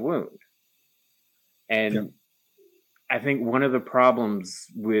and take a wound. And I think one of the problems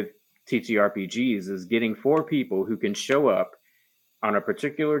with TTRPGs is getting 4 people who can show up on a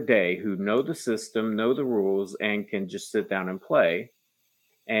particular day, who know the system, know the rules, and can just sit down and play.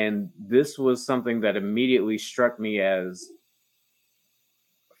 And this was something that immediately struck me as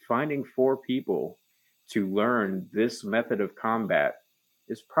finding 4 people to learn this method of combat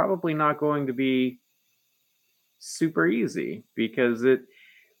is probably not going to be super easy, because it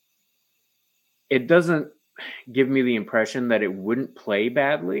doesn't give me the impression that it wouldn't play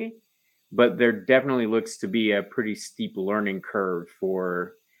badly, but there definitely looks to be a pretty steep learning curve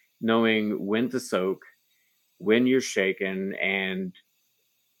for knowing when to soak, when you're shaken, and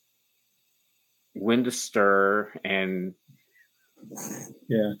when to stir. And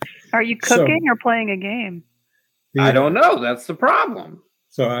are you cooking or playing a game? I don't know. That's the problem.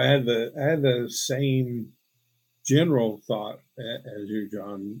 So I had the same general thought as you,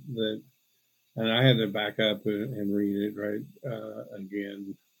 John, and I had to back up and read it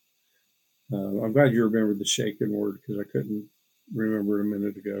again. I'm glad you remembered the shaken word, because I couldn't remember it a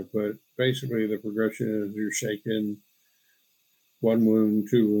minute ago. But basically, the progression is you're shaken, 1 wound,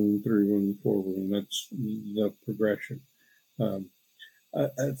 2 wound, 3 wound, 4 wound. That's the progression.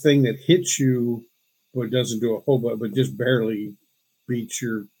 a thing that hits you, but doesn't do a whole bunch, but just barely beats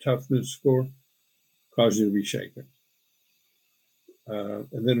your toughness score, causes you to be shaken.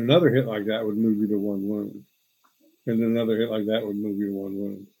 And then another hit like that would move you to 1 wound. And then another hit like that would move you to 1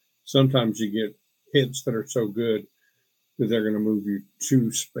 wound. Sometimes you get hits that are so good that they're going to move you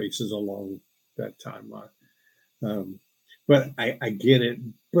 2 spaces along that timeline. But I get it.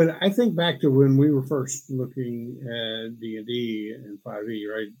 But I think back to when we were first looking at D&D and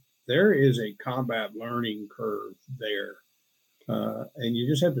 5e, right? There is a combat learning curve there. And you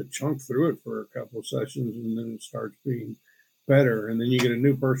just have to chunk through it for a couple of sessions, and then it starts being better. And then you get a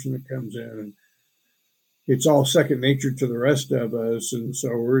new person that comes in, and it's all second nature to the rest of us. And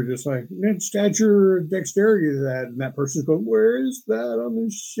so we're just like, just add your dexterity to that. And that person's going, where is that on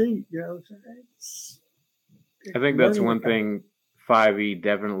this sheet? You know, I think that's one thing 5e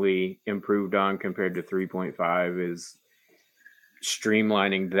definitely improved on compared to 3.5 is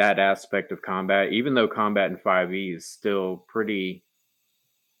streamlining that aspect of combat, even though combat in 5e is still pretty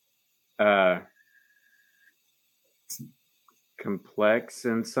complex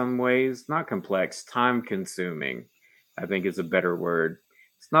in some ways. Not complex, time consuming, I think is a better word.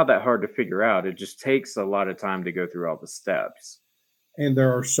 It's not that hard to figure out. It just takes a lot of time to go through all the steps. And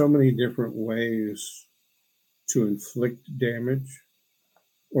there are so many different ways to inflict damage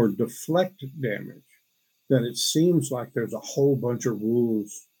or deflect damage that it seems like there's a whole bunch of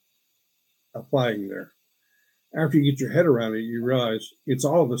rules applying there. After you get your head around it, you realize it's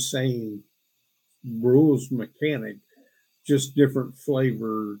all the same rules mechanic, just different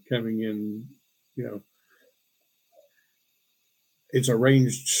flavor coming in. You know, it's a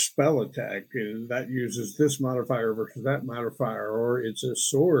ranged spell attack, and that uses this modifier versus that modifier, or it's a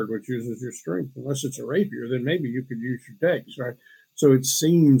sword which uses your strength. Unless it's a rapier, then maybe you could use your dex, right? So it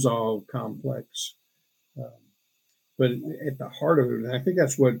seems all complex. But at the heart of it, and I think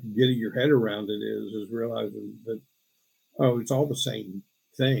that's what getting your head around it is realizing that, oh, it's all the same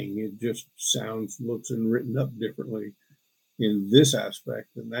thing. It just sounds, looks, and written up differently in this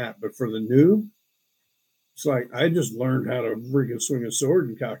aspect than that. But for the noob, it's like, I just learned how to freaking swing a sword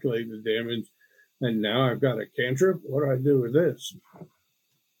and calculate the damage, and now I've got a cantrip. What do I do with this?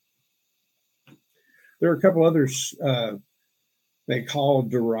 There are a couple others they call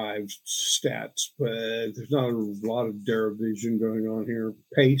derived stats, but there's not a lot of derivation going on here.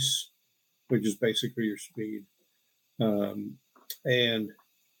 Pace, which is basically your speed. And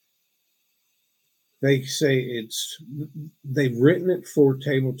they say they've written it for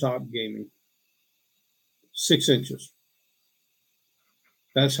tabletop gaming. 6 inches.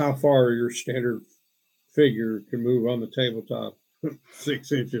 That's how far your standard figure can move on the tabletop.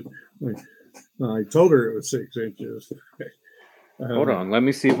 6 inches. I told her it was 6 inches. Hold on, let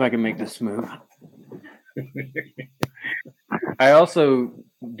me see if I can make this move. I also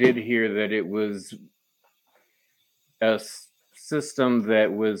did hear that it was a system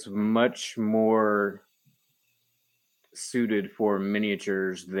that was much more suited for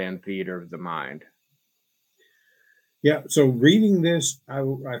miniatures than Theater of the Mind. Yeah, so reading this, I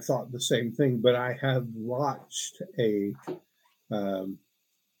thought the same thing, but I have watched a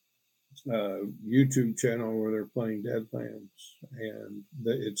YouTube channel where they're playing Deadlands, and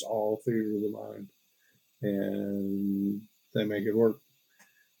it's all Theater of the Mind, and they make it work.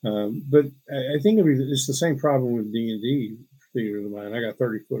 But I think it's the same problem with D&D Theater of the Mind. I got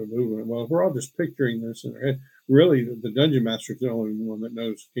 30 foot of movement. Well, if we're all just picturing this in our head, really the Dungeon Master is the only one that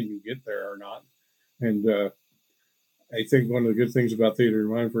knows can you get there or not. And I think one of the good things about Theater of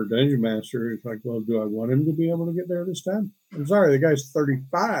the Mind for a Dungeon Master is like, well, do I want him to be able to get there this time? I'm sorry, the guy's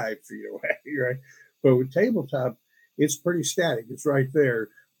 35 feet away, right? But with tabletop, it's pretty static. It's right there.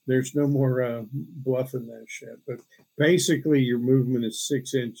 There's no more bluffing that shit. But basically, your movement is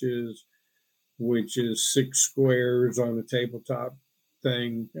 6 inches, which is 6 squares on the tabletop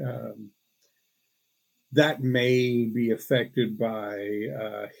thing. That may be affected by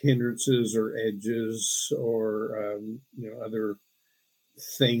hindrances or edges or other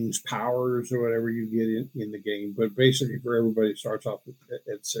things, powers or whatever you get in the game. But basically, for everybody, it starts off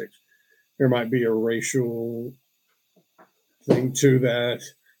at 6. There might be a racial thing to that.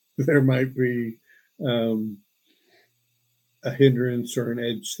 There might be a hindrance or an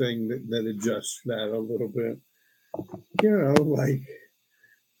edge thing that adjusts that a little bit. Like,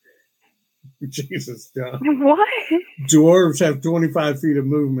 Jesus, John. What? Dwarves have 25 feet of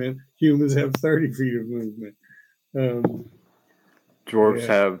movement. Humans have 30 feet of movement. Dwarves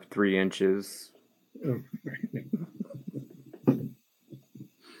have 3 inches.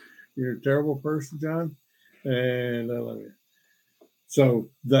 You're a terrible person, John, and I love you. So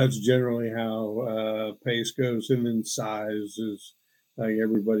that's generally how pace goes, and then size is Like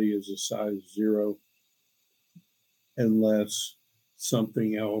everybody is a size 0 unless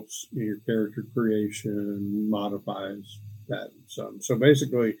something else in your character creation modifies that some. So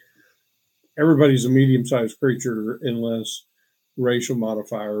basically, everybody's a medium-sized creature unless racial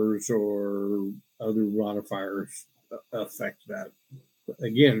modifiers or other modifiers affect that.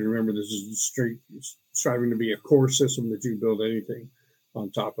 Again, remember, this is striving to be a core system that you build anything on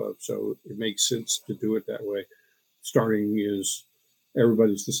top of. So it makes sense to do it that way. Starting is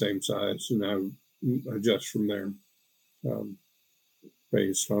everybody's the same size, and now adjust from there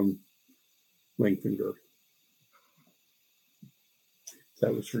based on length and girth.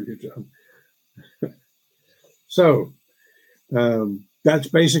 That was for you, John. So that's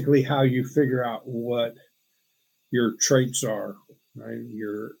basically how you figure out what your traits are, right?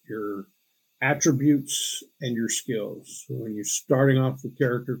 Your attributes and your skills. So when you're starting off with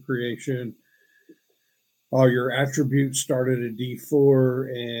character creation, all your attributes start at a D4,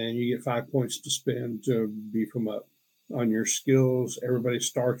 and you get 5 points to spend to beef them up. On your skills, everybody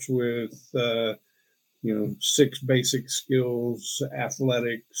starts with 6 basic skills: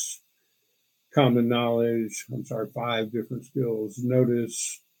 athletics, common knowledge. 5 different skills: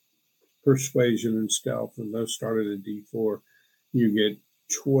 notice, persuasion, and stealth. And those start at a D4. You get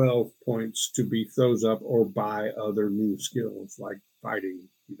 12 points to beef those up or buy other new skills like fighting.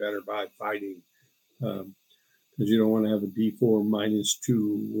 You better buy fighting. Because you don't want to have a D4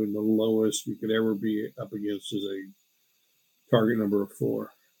 -2 when the lowest you could ever be up against is a target number of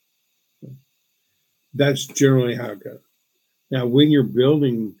 4. That's generally how it goes. Now, when you're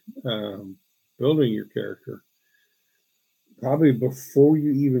building your character, probably before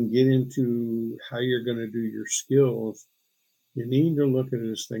you even get into how you're going to do your skills, you need to look at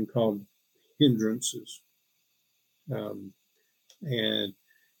this thing called hindrances. And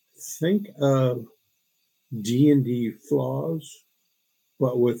think of D&D flaws,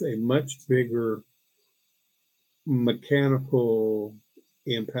 but with a much bigger mechanical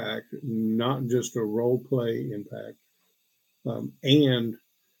impact, not just a role play impact, and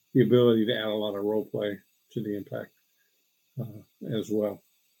the ability to add a lot of role play to the impact as well.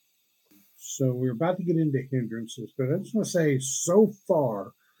 So we're about to get into hindrances, but I just want to say, so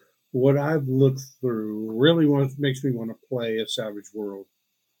far, what I've looked through really makes me want to play a Savage World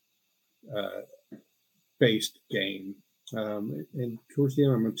based game. And towards the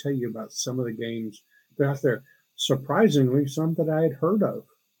end, I'm going to tell you about some of the games that are out there. Surprisingly, some that I had heard of,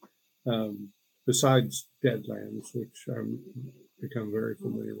 besides Deadlands, which I'm become very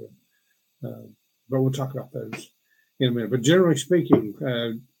familiar with. But we'll talk about those in a minute. But generally speaking,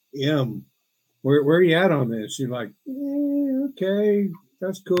 where are you at on this? You're like, okay,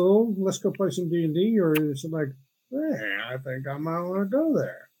 that's cool. Let's go play some D&D, or is it like, I think I might want to go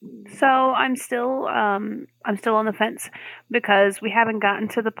there? So I'm still on the fence because we haven't gotten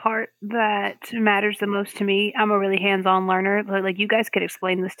to the part that matters the most to me. I'm a really hands-on learner. Like, you guys could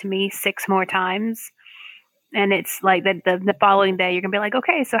explain this to me 6 more times, and it's like the following day you're gonna be like,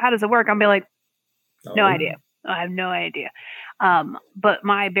 okay, so how does it work? I'm gonna be like, no idea. I have no idea. But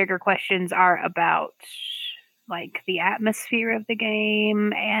my bigger questions are about like the atmosphere of the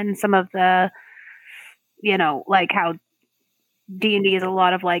game and some of the, like how D&D is a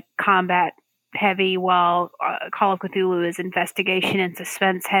lot of like combat heavy, while Call of Cthulhu is investigation and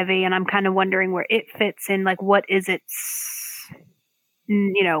suspense heavy. And I'm kind of wondering where it fits in. Like, what is its,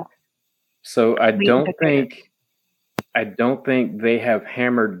 So I don't think they have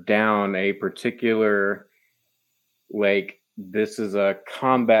hammered down a particular, like, this is a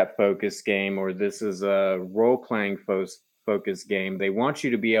combat focused game or this is a role playing focused game. They want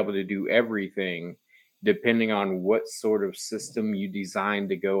you to be able to do everything depending on what sort of system you design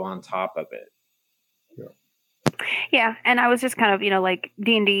to go on top of it. Yeah, and I was just kind of, like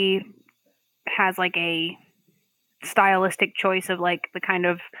D&D has like a stylistic choice of like the kind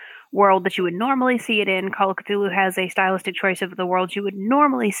of world that you would normally see it in. Call of Cthulhu has a stylistic choice of the world you would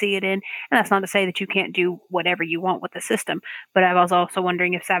normally see it in, and that's not to say that you can't do whatever you want with the system. But I was also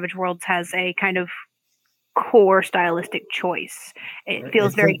wondering if Savage Worlds has a kind of core stylistic choice. It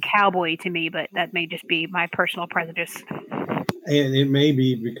feels very cowboy to me, but that may just be my personal prejudice. And it may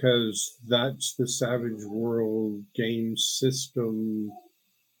be because that's the Savage World game system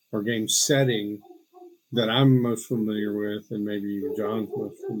or game setting that I'm most familiar with, and maybe even John's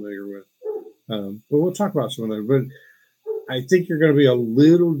most familiar with. But we'll talk about some of that. But I think you're going to be a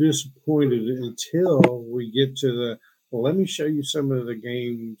little disappointed until we get to let me show you some of the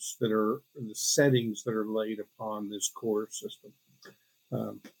games that are the settings that are laid upon this core system.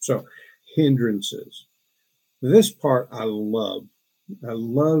 So hindrances. This part I love. I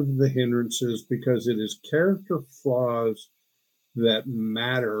love the hindrances because it is character flaws that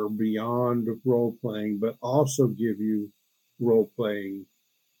matter beyond role playing, but also give you role playing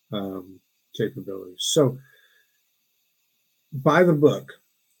capabilities. So buy the book.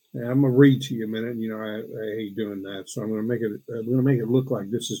 And I'm gonna read to you a minute. You know, I hate doing that, so I'm gonna make it look like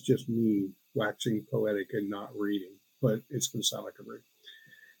this is just me waxing poetic and not reading, but it's gonna sound like a read.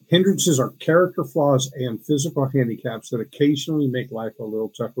 Hindrances are character flaws and physical handicaps that occasionally make life a little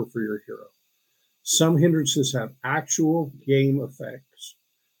tougher for your hero. Some hindrances have actual game effects.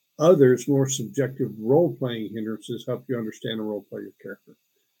 Others, more subjective role-playing hindrances, help you understand and role-play your character.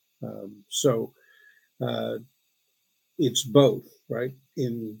 It's both, right?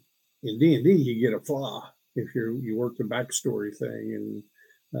 In D&D, you get a flaw if you work the backstory thing,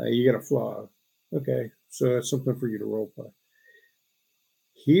 and you get a flaw. Okay, so that's something for you to role-play.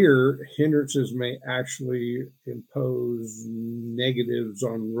 Here, hindrances may actually impose negatives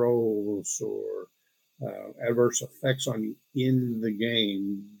on rolls or adverse effects on you in the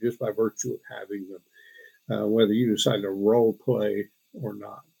game just by virtue of having them, whether you decide to role play or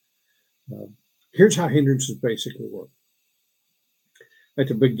not. Here's how hindrances basically work. At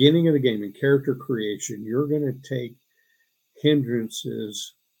the beginning of the game, in character creation, you're going to take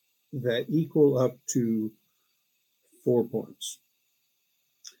hindrances that equal up to 4 points.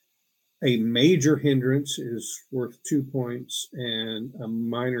 A major hindrance is worth 2 points, and a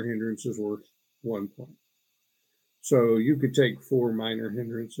minor hindrance is worth 1 point. So you could take 4 minor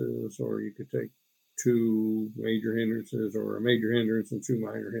hindrances, or you could take 2 major hindrances, or a major hindrance and 2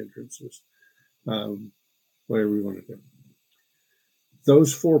 minor hindrances, whatever you want to do.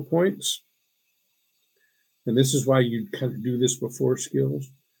 Those 4 points, and this is why you kind of do this before skills,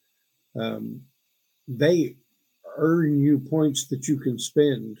 they earn you points that you can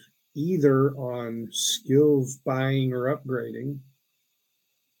spend either on skills buying or upgrading,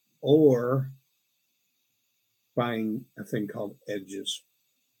 or buying a thing called edges.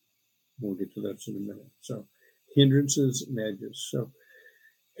 We'll get to those in a minute. So hindrances and edges. So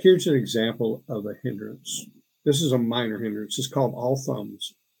here's an example of a hindrance. This is a minor hindrance. It's called all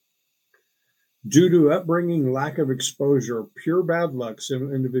thumbs. Due to upbringing, lack of exposure, pure bad luck,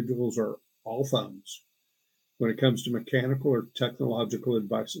 some individuals are all thumbs when it comes to mechanical or technological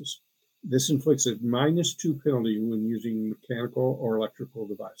devices. This inflicts a -2 penalty when using mechanical or electrical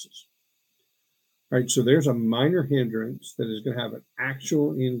devices. All right, so there's a minor hindrance that is going to have an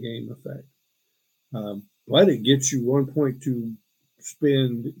actual in-game effect, but it gets you 1 point to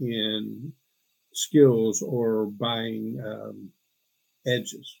spend in skills or buying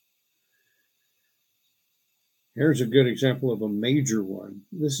edges. Here's a good example of a major one.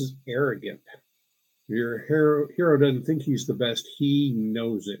 This is arrogant. Your hero doesn't think he's the best. He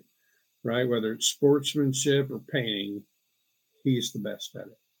knows it, right? Whether it's sportsmanship or painting, he's the best at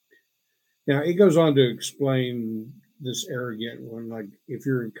it. Now, it goes on to explain this arrogant one. Like, if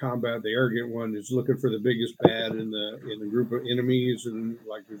you're in combat, the arrogant one is looking for the biggest bad in the group of enemies, and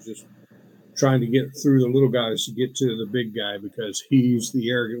like is just trying to get through the little guys to get to the big guy because he's the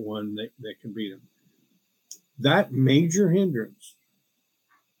arrogant one that can beat him. That major hindrance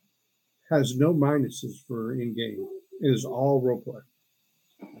has no minuses for in-game. It is all roleplay.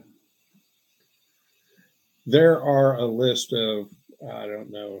 There are a list of, I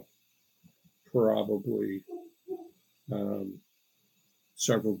don't know, probably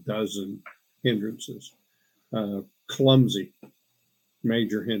several dozen hindrances. Clumsy,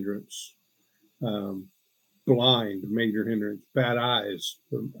 major hindrance. Blind, major hindrance. Bad eyes,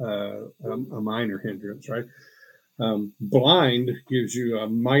 a minor hindrance, right? Blind gives you a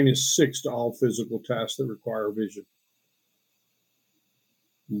 -6 to all physical tasks that require vision.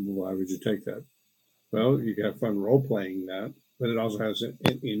 Why would you take that? Well, you can have fun role-playing that, but it also has an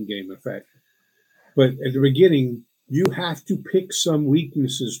in-game effect. But at the beginning, you have to pick some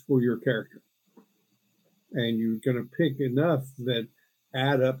weaknesses for your character. And you're going to pick enough that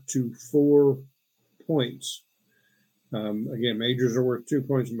add up to 4 points. Again, majors are worth 2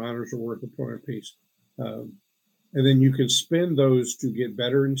 points, minors are worth 1 point apiece. And then you can spend those to get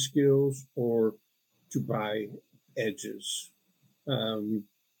better in skills or to buy edges.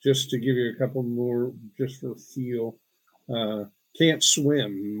 Just to give you a couple more, just for feel. Can't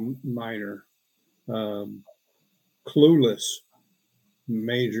swim, minor. Clueless,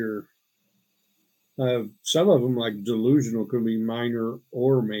 major. Some of them, like delusional, could be minor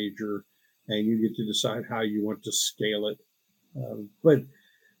or major, and you get to decide how you want to scale it. But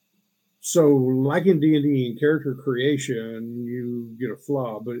so, like in D&D, in character creation, you get a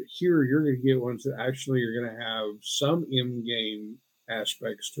flaw, but here you're going to get ones that actually are going to have some in-game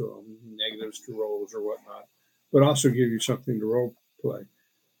aspects to them, negatives to rolls or whatnot, but also give you something to role play.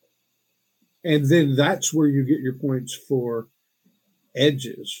 And then that's where you get your points for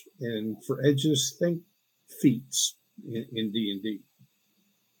edges, and for edges, think feats in D&D.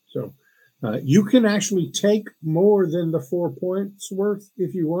 So you can actually take more than the 4 points worth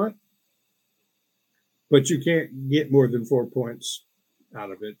if you want, but you can't get more than 4 points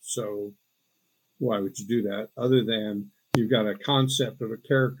out of it. So why would you do that? Other than you've got a concept of a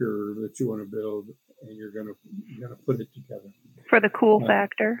character that you want to build, and you're gonna put it together for the cool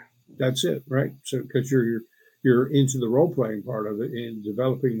factor. That's it, right? So because you're into the role playing part of it and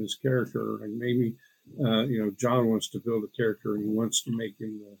developing this character, and maybe John wants to build a character and he wants to make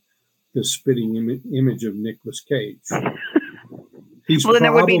him the spitting image of Nicolas Cage. Well, then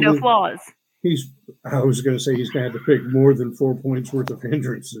there would be no flaws. I was going to say he's going to have to pick more than 4 points worth of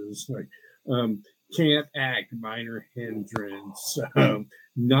hindrances, like can't act, minor hindrance,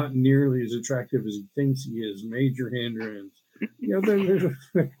 not nearly as attractive as he thinks he is, major hindrance.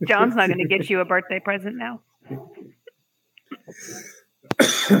 John's not going to get you a birthday present now.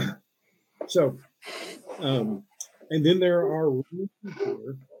 So, and then there are rules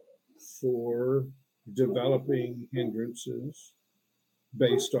here for developing hindrances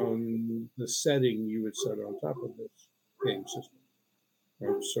based on the setting you would set on top of this game system.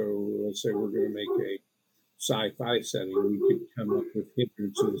 Right? So let's say we're going to make a sci-fi setting. We could come up with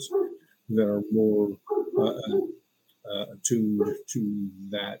hindrances that are more attuned to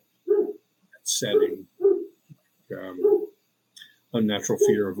that setting. Unnatural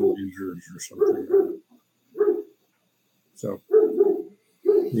fear of losers or something. So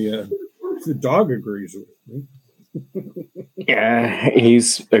the dog agrees with me. Yeah,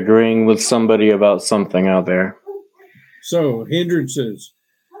 he's agreeing with somebody about something out there. So hindrances,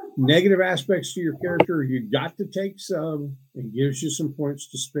 negative aspects to your character, you got to take some. It gives you some points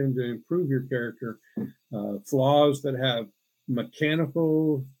to spend to improve your character. Flaws that have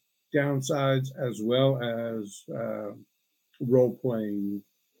mechanical downsides as well as role-playing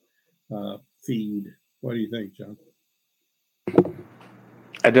feed. What do you think, John?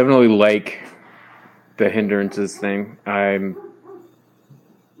 I definitely like the hindrances thing. I'm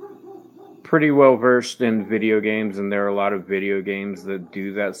pretty well versed in video games, and there are a lot of video games that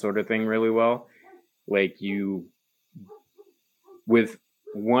do that sort of thing really well. Like you, with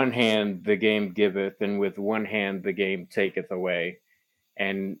one hand the game giveth, and with one hand the game taketh away.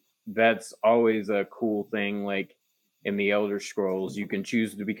 And that's always a cool thing. Like in the Elder Scrolls, you can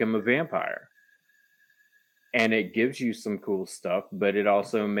choose to become a vampire. And it gives you some cool stuff, but it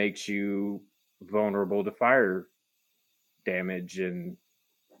also makes you vulnerable to fire damage. And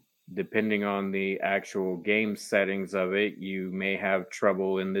depending on the actual game settings of it, you may have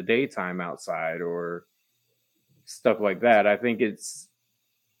trouble in the daytime outside or stuff like that. I think it's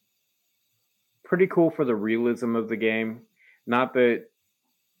pretty cool for the realism of the game. Not that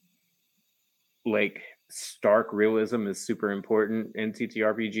like stark realism is super important in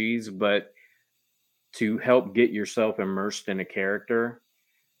TTRPGs, but to help get yourself immersed in a character,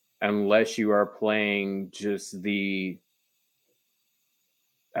 unless you are playing just the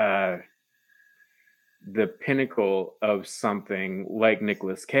pinnacle of something like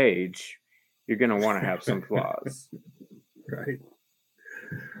Nicolas Cage, you're going to want to have some flaws. Right.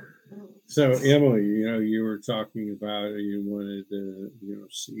 So, Emily, you were talking about you wanted to,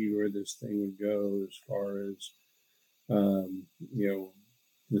 see where this thing would go as far as,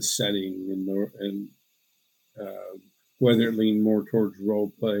 the setting and whether it leaned more towards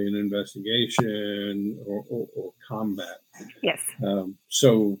role play and investigation or combat. Yes.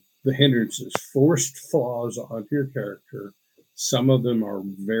 So the hindrances, forced flaws onto your character. Some of them are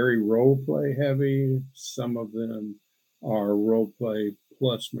very role play heavy. Some of them are role play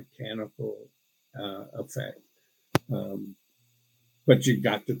plus mechanical effect. But you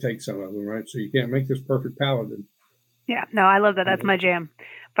got to take some of them, right? So you can't make this perfect paladin. Yeah, no, I love that. That's my jam.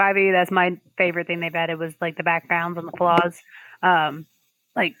 5e, that's my favorite thing they've added was like the backgrounds and the flaws.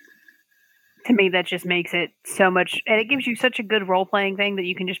 Like to me, that just makes it so much, and it gives you such a good role playing thing that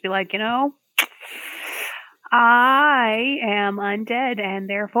you can just be like, I am undead, and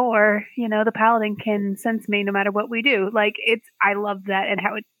therefore, the paladin can sense me no matter what we do. Like I love that, and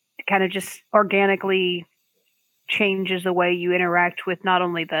how it kind of just organically changes the way you interact with not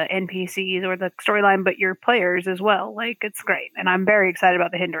only the NPCs or the storyline, but your players as well. Like it's great, and I'm very excited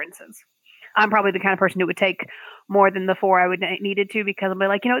about the hindrances. I'm probably the kind of person who would take more than the 4 I would needed to, because I'll be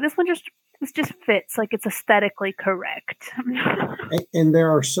like, this just fits. Like it's aesthetically correct. And there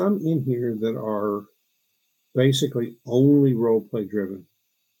are some in here that are basically only role play driven,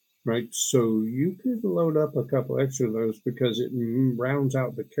 right? So you could load up a couple extra of those because it rounds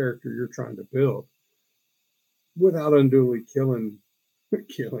out the character you're trying to build without unduly killing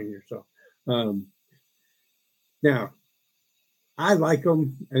yourself. Now, I like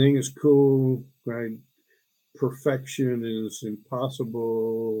them. I think it's cool. Right? Perfection is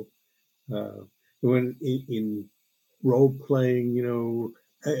impossible. When in role playing,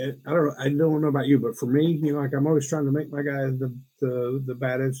 I don't know about you, but for me, like I'm always trying to make my guy the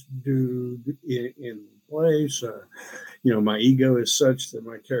baddest dude in place. My ego is such that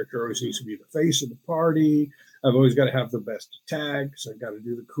my character always needs to be the face of the party. I've always got to have the best attacks. I've got to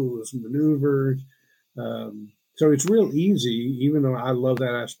do the coolest maneuvers. So it's real easy, even though I love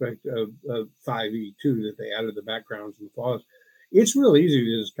that aspect of 5e too, that they added the backgrounds and the flaws. It's real easy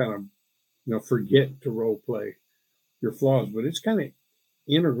to just kind of, forget to role play your flaws, but it's kind of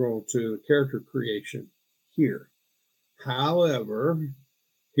integral to the character creation here. However,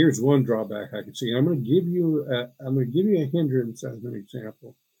 here's one drawback I can see. I'm going to give you a hindrance as an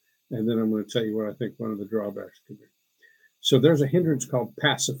example, and then I'm going to tell you what I think one of the drawbacks could be. So there's a hindrance called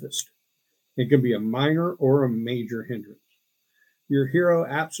pacifist. It can be a minor or a major hindrance. Your hero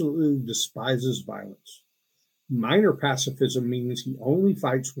absolutely despises violence. Minor pacifism means he only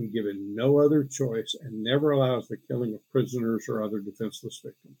fights when given no other choice and never allows the killing of prisoners or other defenseless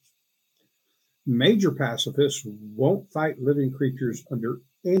victims. Major pacifists won't fight living creatures under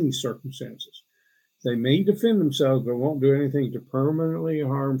any circumstances. They may defend themselves, but won't do anything to permanently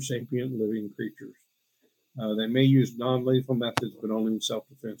harm sapient living creatures. They may use non-lethal methods, but only in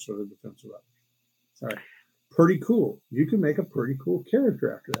self-defense or the defense of others. All right. Pretty cool. You can make a pretty cool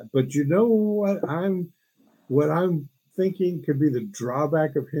character after that. But you know what I'm thinking could be the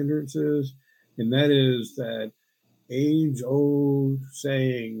drawback of hindrances, and that is that age-old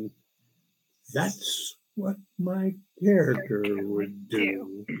saying, that's what my character would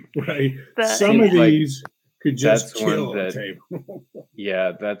do. Right? Some of these could just kill the table.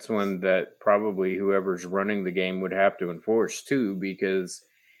 Yeah, that's one that probably whoever's running the game would have to enforce too, because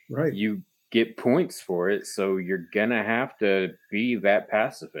you get points for it, so you're gonna have to be that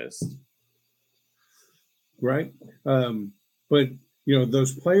pacifist. Right. But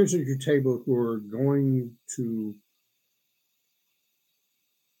those players at your table who are going to,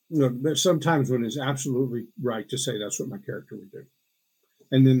 there's sometimes when it's absolutely right to say that's what my character would do.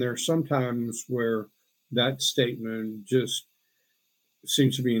 And then there are some times where that statement just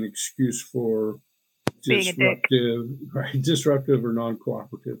seems to be an excuse for disruptive or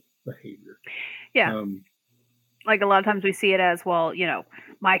non-cooperative behavior. Yeah. Like a lot of times we see it as, well,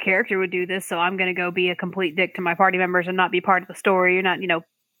 my character would do this, so I'm going to go be a complete dick to my party members and not be part of the story. You're not,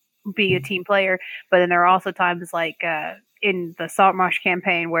 be a team player. But then there are also times like in the Saltmarsh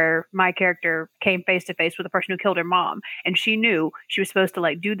campaign where my character came face to face with a person who killed her mom, and she knew she was supposed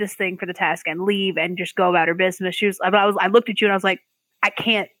to do this thing for the task and leave and just go about her business. I looked at you and I was like, I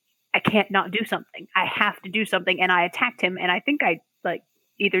can't not do something. I have to do something. And I attacked him, and I think I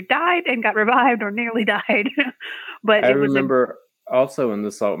either died and got revived or nearly died. But I remember also in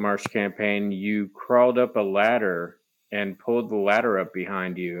the Saltmarsh campaign, you crawled up a ladder and pulled the ladder up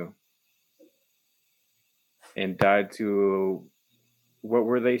behind you and died to, what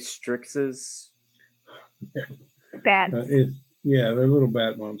were they, Strixes? Bats. They're little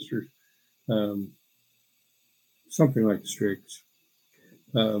bat monsters. Something like Strix.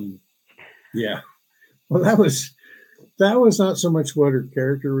 Yeah. Well, that was not so much what her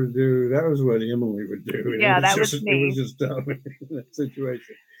character would do. That was what Emily would do. Yeah, that was me. It was just dumb in that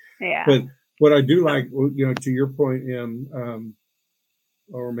situation. Yeah. But what I do like, to your point, Em,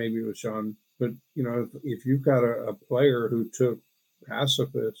 or maybe it was Sean, but if you've got a player who took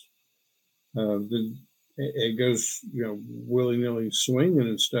pacifist, then it goes, willy-nilly swinging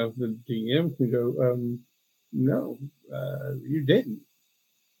and stuff, the DM can go, no, you didn't.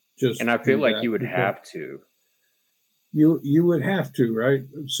 And I feel like you would have to. You would have to, right?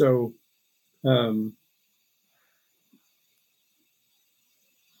 So,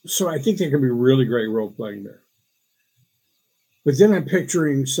 so I think there can be really great role playing there. But then I'm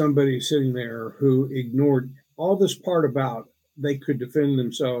picturing somebody sitting there who ignored all this part about they could defend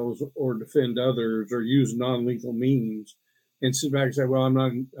themselves or defend others or use non-lethal means, and sit back and say, "Well, I'm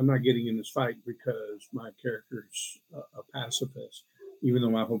not getting in this fight because my character's a pacifist, even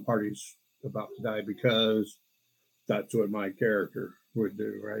though my whole party's about to die because that's what my character would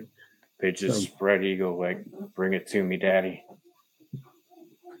do." Right? They just spread eagle, bring it to me, daddy.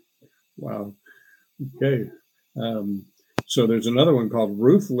 Wow. Okay. So there's another one called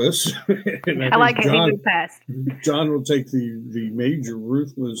Ruthless. And I like it. He moved past. John will take the major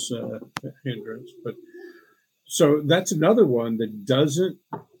Ruthless hindrance, but so that's another one that doesn't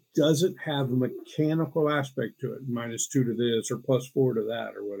have a mechanical aspect to it, -2 to this or +4 to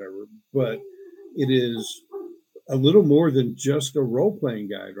that or whatever. But it is a little more than just a role-playing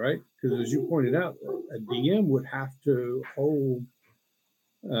guide, right? because as you pointed out, a DM would have to hold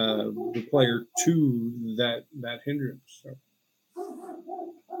the player to that hindrance. So.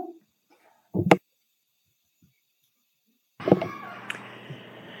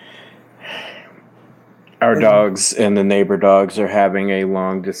 Our dogs and the neighbor dogs are having a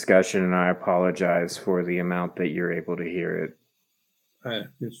long discussion, and I apologize for the amount that you're able to hear it.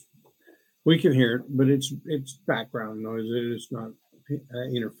 We can hear it, but it's background noise. It is not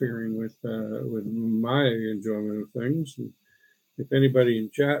interfering with my enjoyment of things. And if anybody in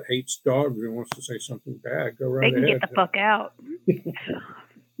chat hates dogs and wants to say something bad, go right ahead. They can get the fuck out.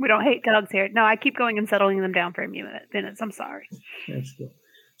 We don't hate dogs here. No, I keep going and settling them down for a few minutes. I'm sorry. That's cool.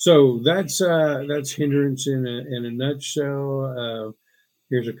 So that's hindrance in a nutshell.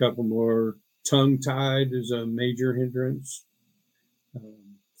 Here's a couple more. Tongue-tied is a major hindrance.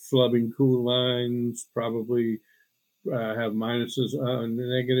 Flubbing cool lines probably have minuses,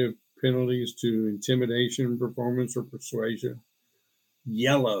 negative penalties to intimidation, performance, or persuasion.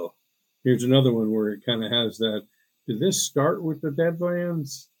 Yellow. Here's another one where it kind of has that. Did this start with the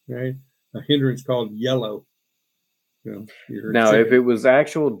Deadlands? Right? A hindrance called yellow. You know, now, if it was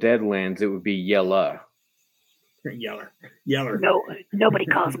actual Deadlands, it would be yella. Yeller. No, nobody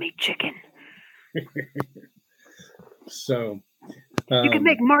calls me chicken. So you can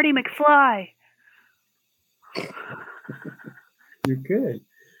make Marty McFly. You could.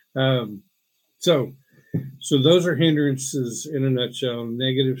 So those are hindrances in a nutshell.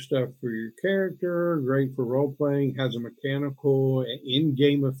 Negative stuff for your character, great for role playing, has a mechanical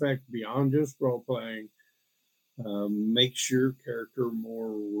in-game effect beyond just role playing. Makes your character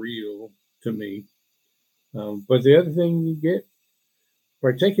more real to me. But the other thing you get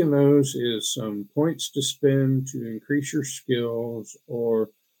by taking those is some points to spend to increase your skills or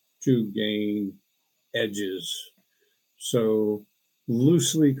to gain edges. So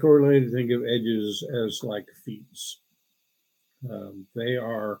loosely correlated, think of edges as like feats. They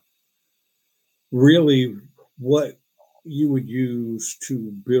are really what you would use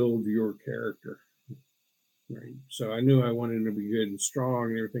to build your character. Right. So I knew I wanted him to be good and strong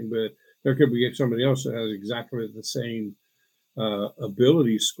and everything, but there could be somebody else that has exactly the same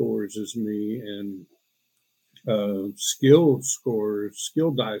ability scores as me and skill scores,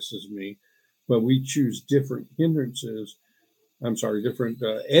 skill dice as me, but we choose different hindrances. Different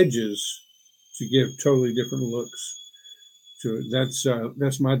edges to give totally different looks to it.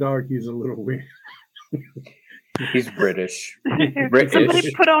 That's my dog. He's a little weird. He's British.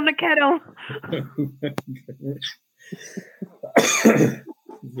 Somebody put on the kettle.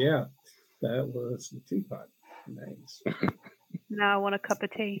 Yeah, that was the teapot. Nice. Now I want a cup of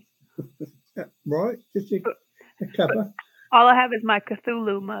tea. Right, just a cup of. All I have is my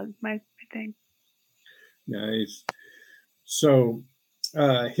Cthulhu mug, my thing. Nice. So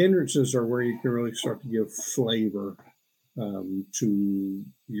hindrances are where you can really start to give flavor to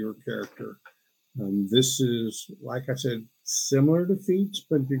your character. This is, like I said, similar to feats,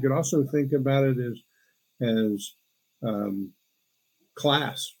 but you could also think about it as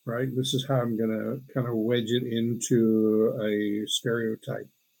class, right? This is how I'm going to kind of wedge it into a stereotype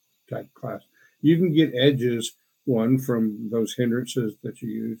type class. You can get edges, one, from those hindrances that you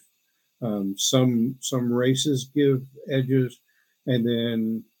use. Some races give edges, and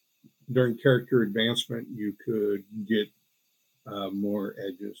then during character advancement, you could get more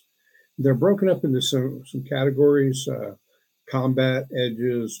edges. They're broken up into some categories: combat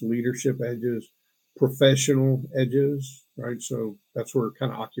edges, leadership edges, professional edges. Right, so that's where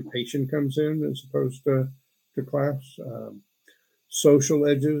kind of occupation comes in as opposed to class. Social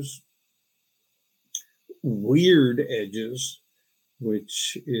edges, weird edges,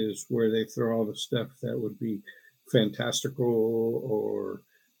 which is where they throw all the stuff that would be fantastical or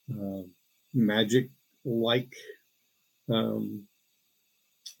magic-like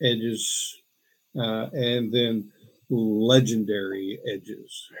edges, and then legendary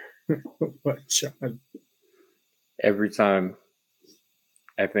edges. What, John? Every time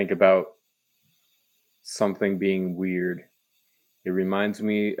I think about something being weird, it reminds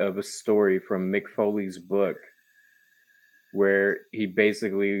me of a story from Mick Foley's book where he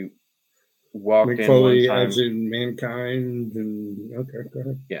basically walked Mick Foley in one time. as in Mankind, and okay, go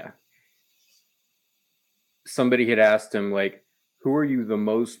ahead. Yeah. Somebody had asked him, like, who are you the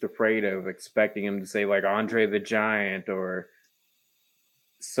most afraid of? Expecting him to say, like, Andre the Giant or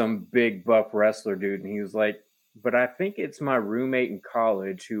some big buff wrestler dude. And he was like, but I think it's my roommate in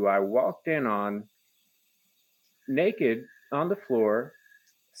college who I walked in on naked on the floor,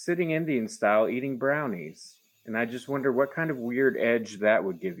 sitting Indian style, eating brownies. And I just wonder what kind of weird edge that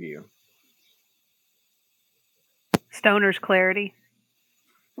would give you. Stoner's clarity.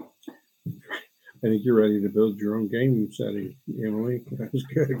 I think you're ready to build your own game setting, Emily. That's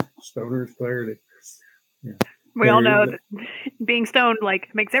good. Stoner's clarity. Yeah. We all know that being stoned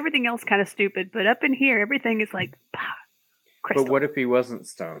makes everything else kind of stupid, but up in here, everything is like crystal. But what if he wasn't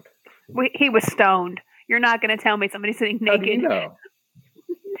stoned? He was stoned. You're not going to tell me somebody's sitting naked. How do you know?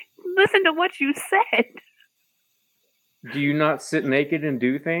 Listen to what you said. Do you not sit naked and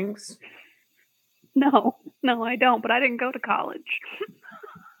do things? No, I don't, but I didn't go to college.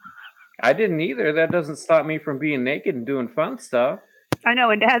 I didn't either. That doesn't stop me from being naked and doing fun stuff. I know,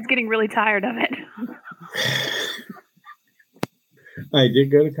 and Dad's getting really tired of it. I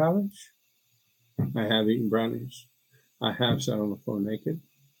did go to college. I have eaten brownies. I have sat on the floor naked.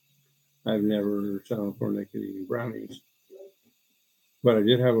 I've never sat on the floor naked eating brownies. But I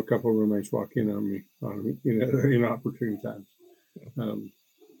did have a couple of roommates walk in on me in opportune times.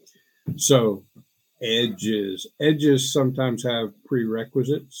 So edges sometimes have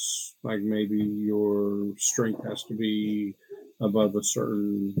prerequisites, like maybe your strength has to be above a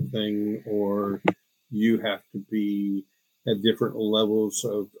certain thing, or you have to be at different levels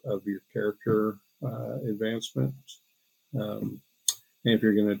of your character advancement. And if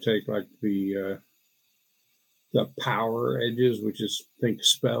you're going to take like the power edges, which is think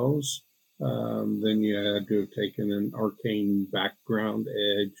spells, then you had to have taken an arcane background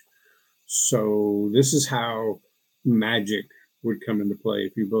edge. So this is how magic would come into play.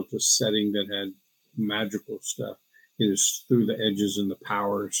 If you built a setting that had magical stuff, it is through the edges and the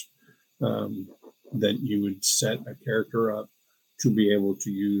powers that you would set a character up to be able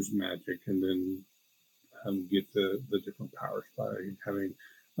to use magic, and then get the different powers by having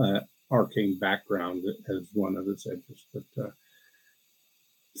arcane background as one of its edges. But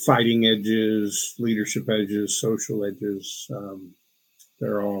fighting edges, leadership edges, social edges,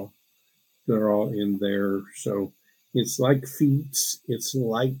 they're all in there. So it's like feats, it's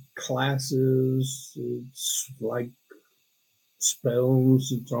like classes, it's like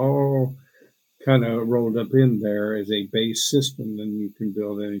spells. It's all kind of rolled up in there as a base system. Then you can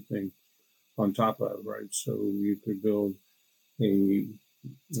build anything on top of, right? So you could build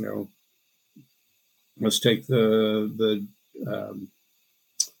let's take the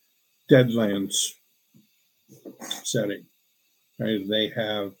Deadlands setting, right? They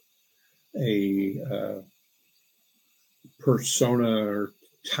have a persona or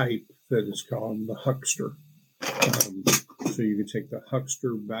type that is called the Huckster. So you can take the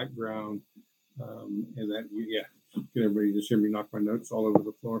Huckster background, and that, can everybody just hear me knock my notes all over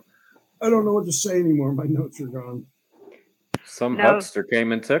the floor? I don't know what to say anymore. My notes are gone. Some Huckster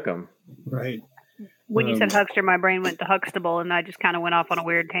came and took them. Right. When you said Huckster, my brain went to Huxtable, and I just kind of went off on a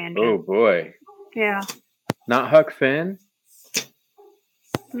weird tangent. Oh, boy. Yeah. Not Huck Finn?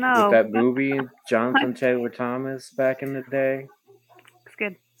 No. With that movie, Jonathan Taylor Thomas, back in the day? It's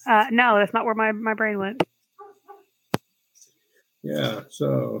good. No, that's not where my brain went. Yeah,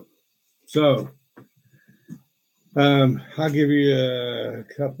 so I'll give you a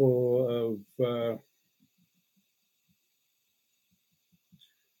couple of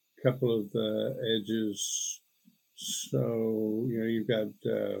the edges. So, you've got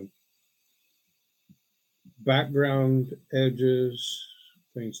background edges,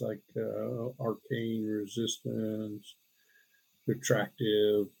 things like arcane, resistance,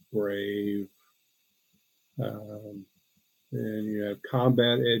 attractive, brave. Then you have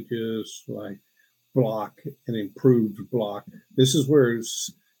combat edges like block and improved block. This is where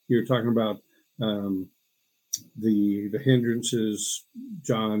you're talking about the hindrances.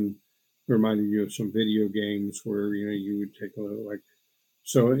 John reminded you of some video games where you would take a little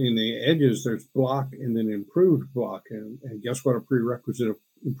so in the edges there's block and then improved block, and guess what a prerequisite of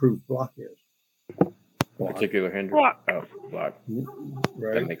improved block is? Block. Particular hindrance. Block.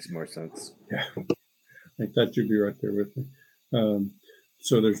 Right. That makes more sense. Yeah, I thought you'd be right there with me.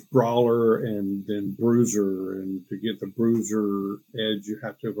 So there's brawler and then bruiser, and to get the bruiser edge, you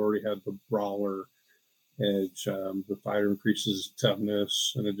have to have already had the brawler edge. The fighter increases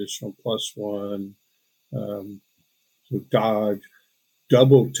toughness, an additional +1. So dodge,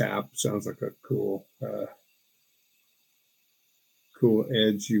 double tap sounds like a cool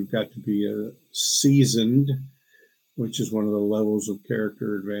edge. You've got to be seasoned, which is one of the levels of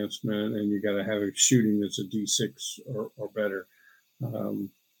character advancement, and you got to have a shooting that's a D6 or better.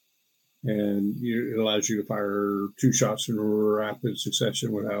 And it allows you to fire 2 shots in rapid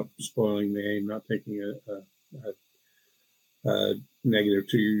succession without spoiling the aim, not taking a negative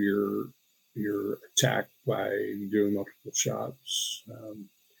to your attack by doing multiple shots.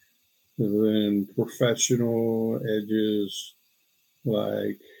 Then professional edges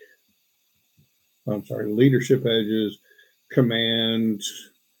leadership edges, command,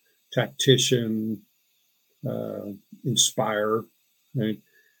 tactician, inspire, right?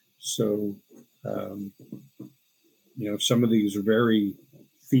 So, some of these are very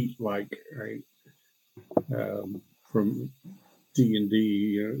feat-like, right? From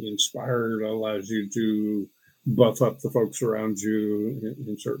D&D, inspire allows you to buff up the folks around you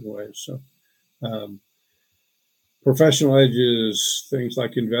in certain ways. So, professional edges, things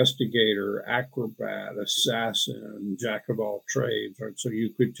like investigator, acrobat, assassin, jack of all trades, right? So you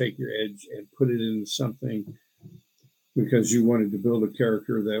could take your edge and put it into something because you wanted to build a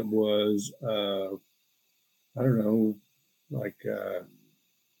character that was,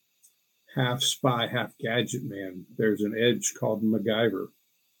 half spy, half gadget man. There's an edge called MacGyver.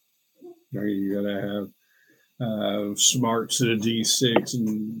 You got to have smarts at a D6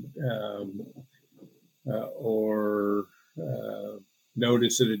 and or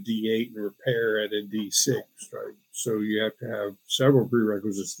notice at a D8 and repair at a D6, right? So you have to have several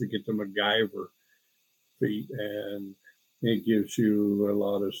prerequisites to get the MacGyver feat, and it gives you a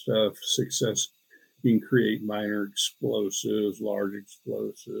lot of stuff. Success, you can create minor explosives, large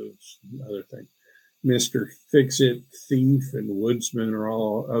explosives, other things. Mr. Fix-It, Thief, and Woodsman are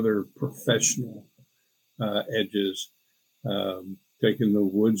all other professional edges. Taking the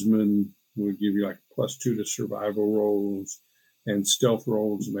Woodsman would give you like +2 to survival rolls and stealth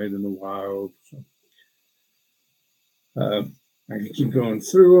rolls made in the wild. So, I can keep going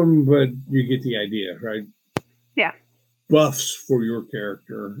through them, but you get the idea, right? Yeah. Buffs for your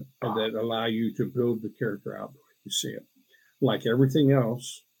character that allow you to build the character out the way you see it. Like everything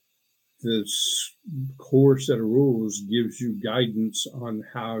else, this core set of rules gives you guidance on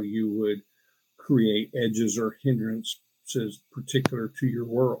how you would create edges or hindrances particular to your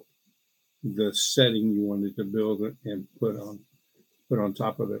world, the setting you wanted to build it and put on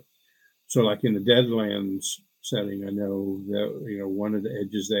top of it. So like in the Deadlands setting, I know that, one of the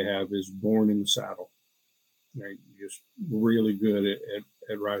edges they have is born in the saddle. Right? Just really good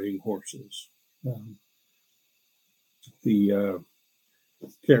at riding horses. Can't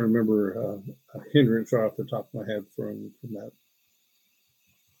remember a hindrance right off the top of my head from that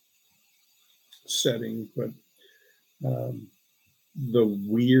setting, but the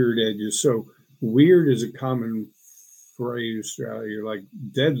weird edges. So weird is a common phrase throughout here. Like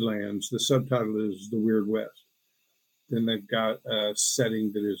Deadlands, the subtitle is The Weird West. Then they've got a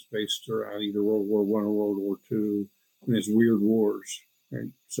setting that is based around either World War I or World War II, and it's Weird Wars. Right?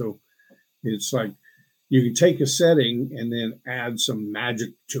 So it's like you can take a setting and then add some magic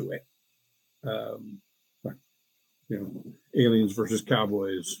to it. Aliens versus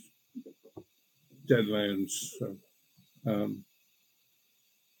Cowboys, Deadlands. So,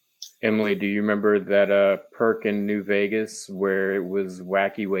 Emily, do you remember that perk in New Vegas where it was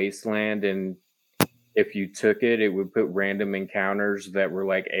Wacky Wasteland, and if you took it, it would put random encounters that were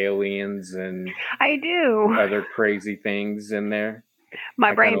like aliens and I do other crazy things in there?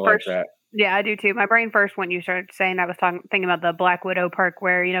 My brain first, like that. Yeah, I do too. My brain first, when you started saying, I was thinking about the Black Widow perk,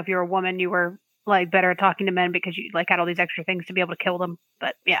 where if you're a woman, you were like better at talking to men because you like had all these extra things to be able to kill them.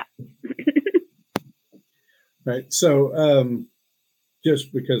 But yeah, right. So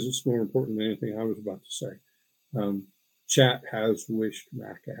just because it's more important than anything I was about to say, chat has wished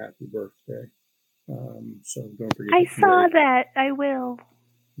Mac a happy birthday. So don't forget. I saw that. I will.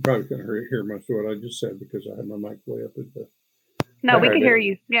 You're probably going to hear most of what I just said because I had my mic way up at the. No, we can hear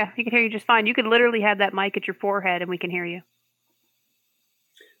you. Yeah, we can hear you just fine. You could literally have that mic at your forehead and we can hear you.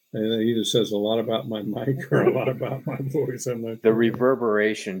 And it either says a lot about my mic or a lot about my voice. I'm not the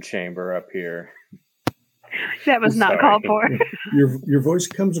reverberation chamber up here. That was not called for. Your voice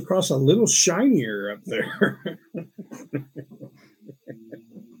comes across a little shinier up there.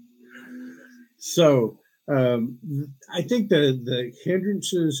 So I think the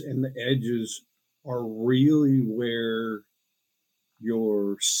hindrances and the edges are really where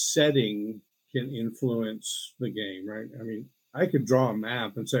your setting can influence the game, right? I mean, I could draw a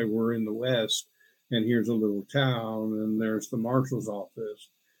map and say we're in the West and here's a little town and there's the marshal's office.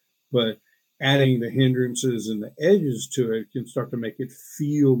 But adding the hindrances and the edges to it can start to make it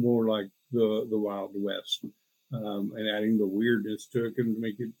feel more like the Wild West. And adding the weirdness to it can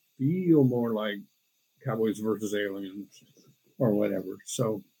make it feel more like Cowboys versus Aliens or whatever.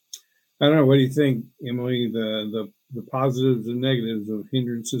 So I don't know. What do you think, Emily? The positives and negatives of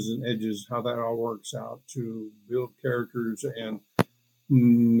hindrances and edges, how that all works out to build characters and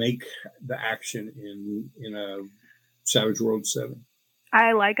make the action in a Savage World setting.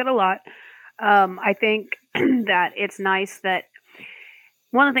 I like it a lot. I think that it's nice that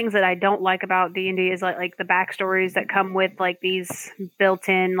one of the things that I don't like about D&D is like the backstories that come with like these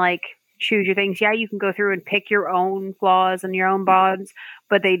built-in like choose your things. Yeah, you can go through and pick your own flaws and your own bonds,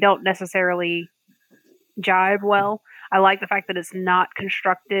 but they don't necessarily jive well. I like the fact that it's not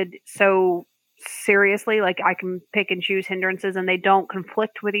constructed so seriously. Like I can pick and choose hindrances and they don't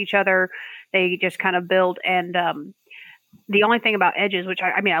conflict with each other. They just kind of build. And the only thing about edges, which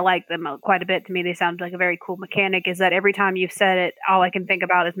I mean, I like them quite a bit. To me, they sound like a very cool mechanic, is that every time you've said it, all I can think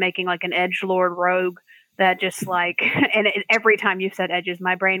about is making like an edgelord rogue that just like, and every time you've said edges,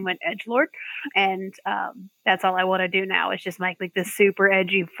 my brain went edgelord. And that's all I want to do now is just make like this super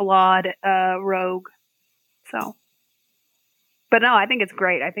edgy, flawed rogue. So, but no, I think it's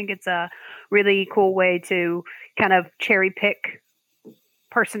great. I think it's a really cool way to kind of cherry pick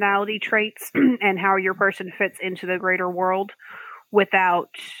personality traits and how your person fits into the greater world without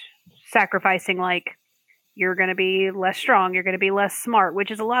sacrificing, like, you're going to be less strong, you're going to be less smart,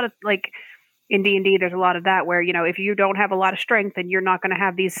 which is a lot of, like, in D&D, there's a lot of that where, you know, if you don't have a lot of strength and you're not going to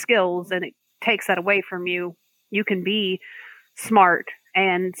have these skills and it takes that away from you, you can be smart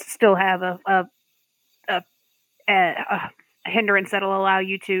and still have a hindrance that'll allow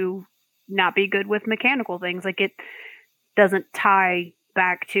you to not be good with mechanical things. Like, it doesn't tie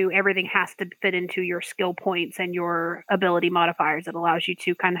back to everything has to fit into your skill points and your ability modifiers. It allows you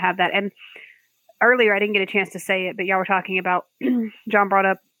to kind of have that. And earlier, I didn't get a chance to say it, but y'all were talking about, John brought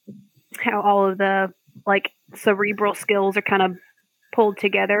up how all of the like cerebral skills are kind of pulled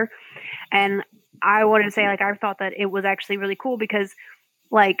together. And I wanted to say, like, I thought that it was actually really cool because,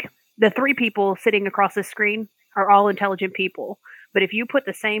 like, the three people sitting across the screen are all intelligent people. But if you put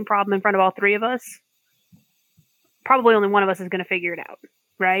the same problem in front of all three of us, probably only one of us is going to figure it out,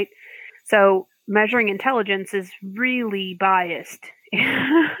 right? So measuring intelligence is really biased.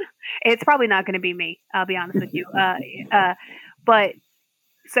 It's probably not going to be me, I'll be honest with you. But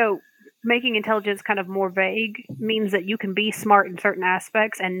so making intelligence kind of more vague means that you can be smart in certain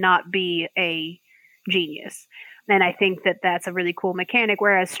aspects and not be a genius. And I think that that's a really cool mechanic,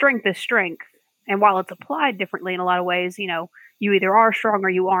 whereas strength is strength. And while it's applied differently in a lot of ways, you know, you either are strong or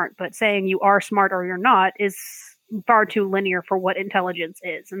you aren't, but saying you are smart or you're not is far too linear for what intelligence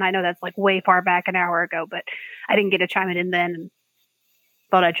is. And I know that's like way far back an hour ago, but I didn't get to chime it in then and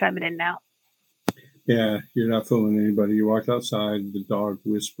thought I'd chime it in now. Yeah, you're not fooling anybody. You walked outside, the dog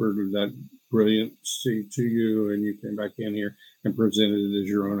whispered that brilliancy to you, and you came back in here and presented it as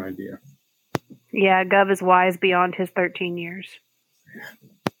your own idea. Yeah, Gov is wise beyond his 13 years.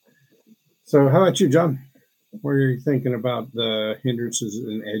 So how about you, John? What are you thinking about the hindrances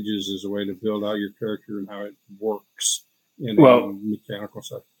and edges as a way to build out your character and how it works in a mechanical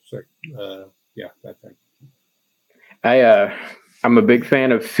stuff? Yeah, that thing. I'm a big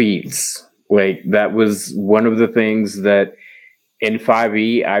fan of feats. Like, that was one of the things that in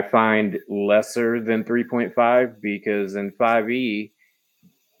 5e I find lesser than 3.5, because in 5e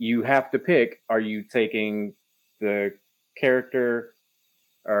you have to pick, are you taking the character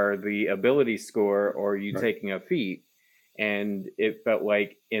or the ability score, or are you taking a feat? And it felt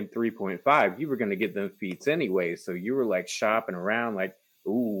like in 3.5 you were going to get them feats anyway, so you were like shopping around like,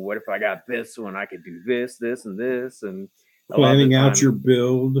 ooh, what if I got this one? I could do this, this, and this, and planning out your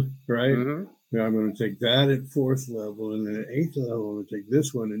build, right? Mm-hmm. Yeah, I'm going to take that at 4th level, and then at 8th level, I'm going to take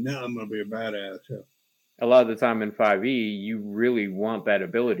this one, and now I'm going to be a badass. Yeah. A lot of the time in 5e, you really want that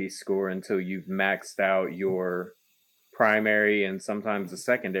ability score until you've maxed out your primary and sometimes the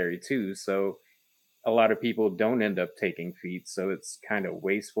secondary too. So a lot of people don't end up taking feats, so it's kind of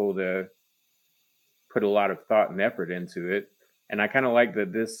wasteful to put a lot of thought and effort into it. And I kind of like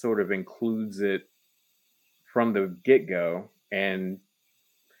that this sort of includes it from the get-go. And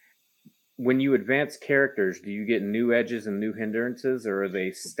when you advance characters, do you get new edges and new hindrances, or are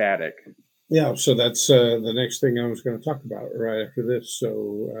they static? Yeah, so that's the next thing I was going to talk about right after this.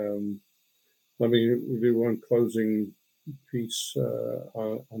 So let me do one closing piece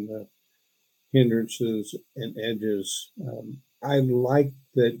on the hindrances and edges. I like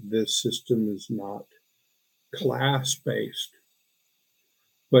that this system is not class-based,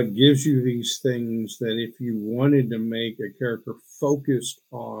 but gives you these things that if you wanted to make a character focused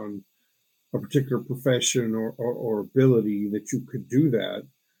on a particular profession or ability, that you could do that.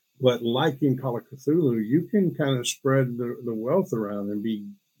 But like in Call of Cthulhu, you can kind of spread the wealth around and be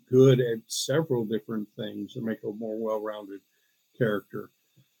good at several different things and make a more well-rounded character.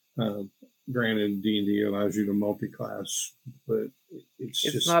 Granted, D&D allows you to multi-class, but it's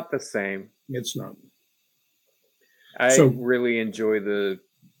just not the same. It's not. I really enjoy the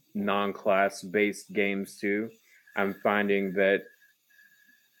non-class based games too. I'm finding that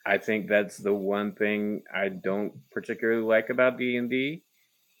I think that's the one thing I don't particularly like about D&D.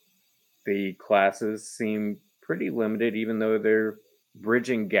 The classes seem pretty limited, even though they're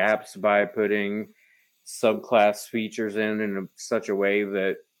bridging gaps by putting subclass features in such a way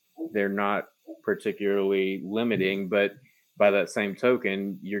that they're not particularly limiting, but by that same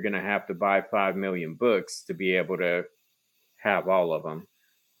token, you're going to have to buy 5 million books to be able to have all of them.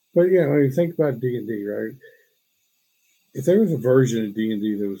 But yeah, when you think about D&D, right? If there was a version of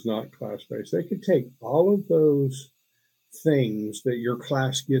D&D that was not class-based, they could take all of those things that your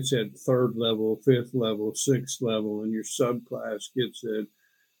class gets at 3rd level, 5th level, 6th level, and your subclass gets at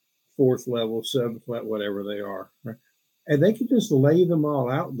 4th level, 7th level, whatever they are, right? And they could just lay them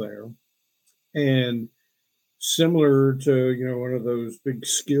all out there. And similar to, one of those big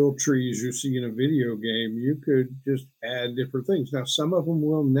skill trees you see in a video game, you could just add different things. Now, some of them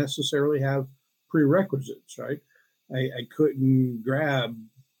will necessarily have prerequisites, right? I couldn't grab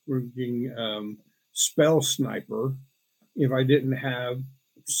freaking spell sniper if I didn't have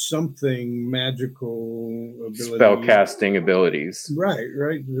something magical ability. Spell casting abilities. Right.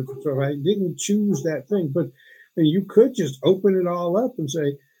 So I didn't choose that thing, but you could just open it all up and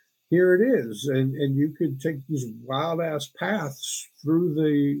say, here it is. And you could take these wild ass paths through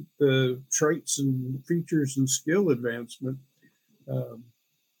the traits and features and skill advancement.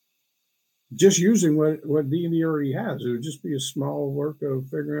 Just using what D&D already has. It would just be a small work of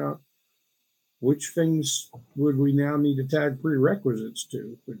figuring out which things would we now need to tag prerequisites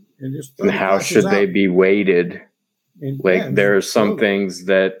to, and how should they be weighted? There are some things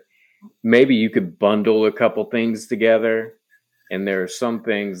that maybe you could bundle a couple things together, and there are some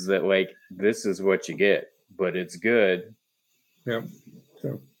things that this is what you get, but it's good. Yeah.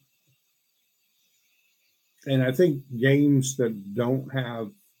 So, and I think games that don't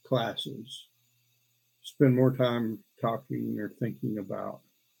have classes spend more time talking or thinking about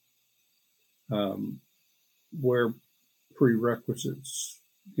where prerequisites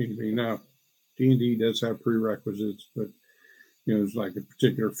need to be. Now, D&D does have prerequisites, but it's like a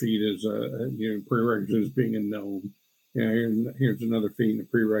particular feat is prerequisite is being a gnome. Here's another feat, and a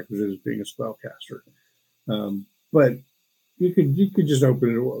prerequisite is being a spellcaster. But you could just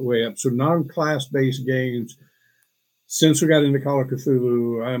open it way up. So non-class based games. Since we got into Call of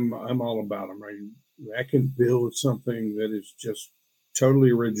Cthulhu, I'm all about them. Right, I can build something that is just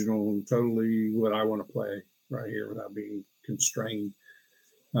totally original and totally what I want to play right here without being constrained,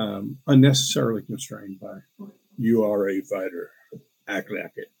 unnecessarily constrained by you are a fighter, act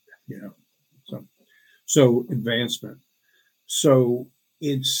like it, So advancement. So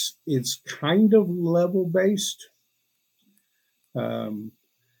it's kind of level based.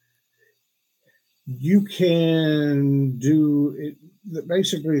 You can do it.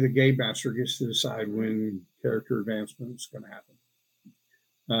 Basically, the game master gets to decide when character advancement is going to happen.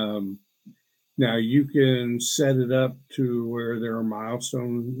 Now you can set it up to where there are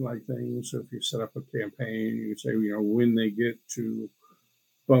milestone like things. So if you set up a campaign, you can say, when they get to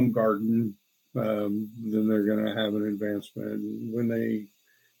Bumgarden, then they're going to have an advancement. When they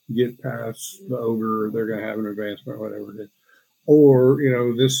get past the ogre, they're going to have an advancement, whatever it is. Or,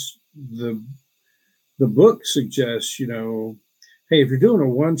 the book suggests, hey, if you're doing a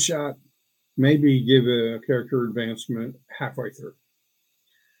one shot, maybe give a character advancement halfway through.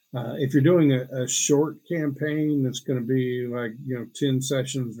 If you're doing a short campaign that's going to be 10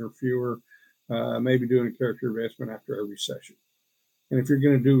 sessions or fewer, maybe doing a character advancement after every session. And if you're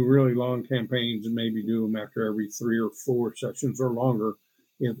going to do really long campaigns, and maybe do them after every 3 or 4 sessions or longer,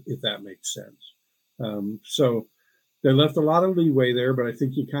 if that makes sense. So they left a lot of leeway there, but I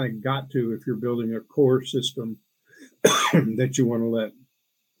think you kind of got to, if you're building a core system that you want to let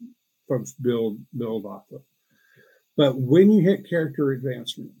folks build off of. But when you hit character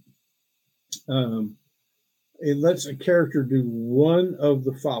advancement, it lets a character do one of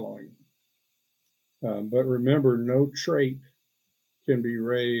the following. But remember, no trait can be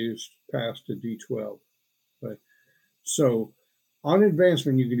raised past a D12. But so on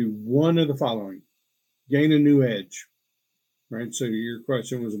advancement, you can do one of the following: gain a new edge. Right. So your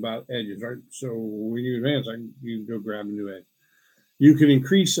question was about edges, right? So when you advance, you can go grab a new edge. You can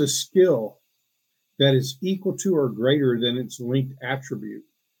increase a skill that is equal to or greater than its linked attribute.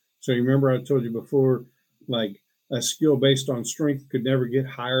 So you remember I told you before, like a skill based on strength could never get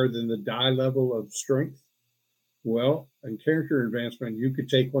higher than the die level of strength. Well, in character advancement, you could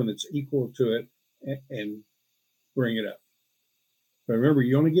take one that's equal to it and bring it up. But remember,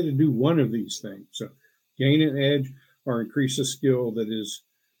 you only get to do one of these things. So gain an edge or increase a skill that is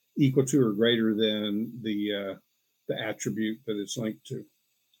equal to or greater than the attribute that it's linked to.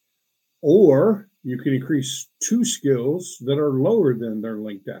 Or you can increase 2 skills that are lower than their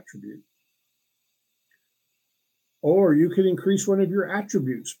linked attribute. Or you can increase one of your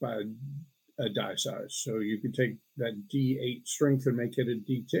attributes by die size. So you can take that D8 strength and make it a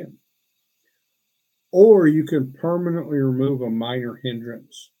D10. Or you can permanently remove a minor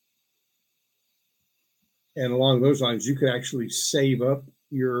hindrance. And along those lines, you could actually save up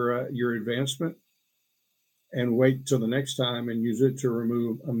your advancement and wait till the next time and use it to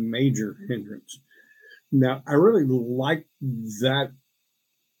remove a major hindrance. Now, I really like that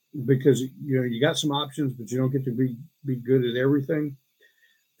because you got some options, but you don't get to be good at everything.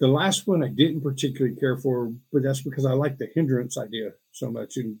 The last one I didn't particularly care for, but that's because I like the hindrance idea so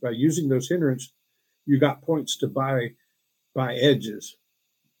much. And by using those hindrance, you got points to buy edges.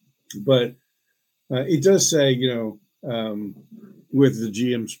 But it does say, with the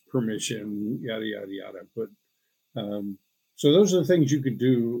GM's permission, yada, yada, yada. But so those are the things you could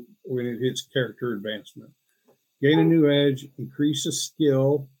do when it hits character advancement. Gain a new edge, increase a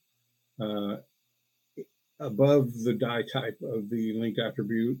skill above the die type of the linked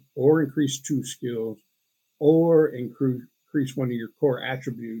attribute, or increase 2 skills, or increase one of your core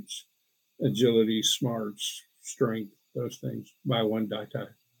attributes, agility, smarts, strength, those things, by 1 die type,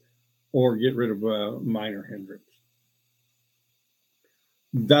 or get rid of a minor hindrance.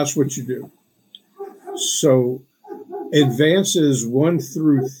 That's what you do. So advances 1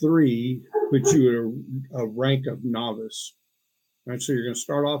 through 3 put you at a rank of novice. Right? So you're going to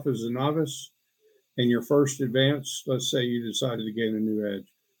start off as a novice, and your first advance, let's say you decided to gain a new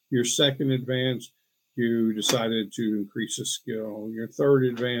edge. Your second advance, you decided to increase a skill. Your third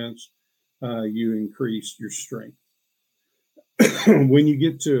advance, you increased your strength. When you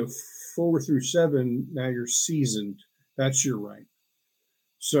get to 4 through 7, now you're seasoned. That's your rank.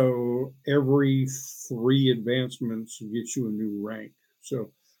 So every 3 advancements gets you a new rank.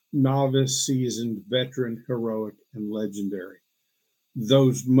 So novice, seasoned, veteran, heroic, and legendary.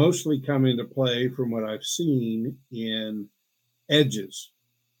 Those mostly come into play from what I've seen in edges.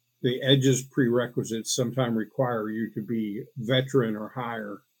 The edges prerequisites sometimes require you to be veteran or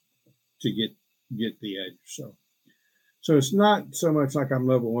higher to get the edge. So it's not so much like I'm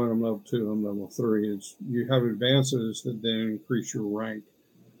level 1, I'm level 2, I'm level 3. It's you have advances that then increase your rank,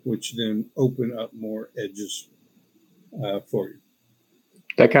 which then open up more edges for you.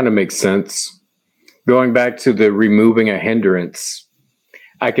 That kind of makes sense. Going back to the removing a hindrance,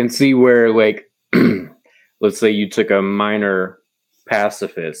 I can see where, like, let's say you took a minor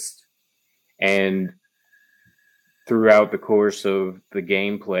pacifist and throughout the course of the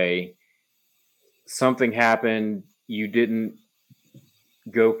gameplay, something happened, you didn't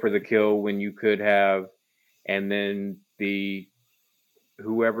go for the kill when you could have, and then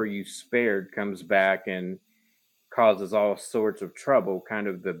whoever you spared comes back and causes all sorts of trouble, kind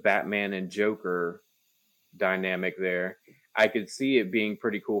of the Batman and Joker dynamic there. I could see it being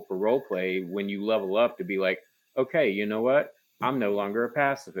pretty cool for roleplay when you level up to be like, okay, you know what? I'm no longer a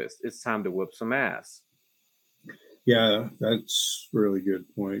pacifist. It's time to whip some ass. Yeah, that's a really good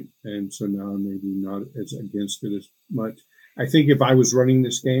point. And so now I'm maybe not as against it as much. I think if I was running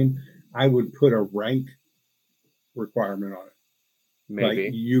this game, I would put a rank requirement on it. Maybe.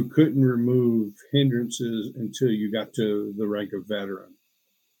 Like you couldn't remove hindrances until you got to the rank of veteran.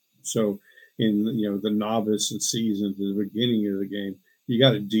 So in the novice and seasoned at the beginning of the game, you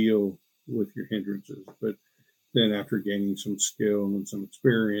got to deal with your hindrances. But then after gaining some skill and some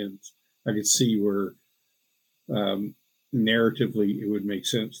experience, I could see where narratively it would make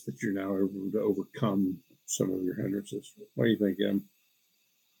sense that you're now able to overcome some of your hindrances. What do you think, Em?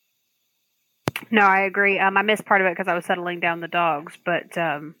 No, I agree. I missed part of it because I was settling down the dogs, but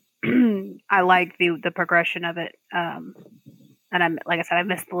I like the progression of it. And like I said, I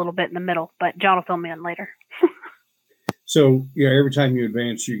missed a little bit in the middle, but John will fill me in later. So, every time you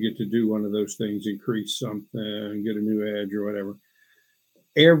advance, you get to do one of those things, increase something, get a new edge or whatever.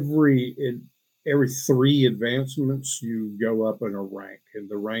 Every 3 advancements, you go up in a rank. And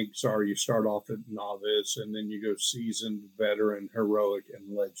the ranks are, you start off at novice, and then you go seasoned, veteran, heroic,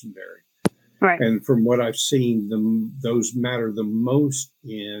 and legendary. Right. And from what I've seen, those matter the most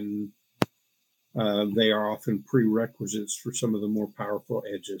in, they are often prerequisites for some of the more powerful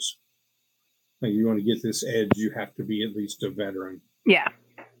edges. Like you want to get this edge, you have to be at least a veteran. Yeah.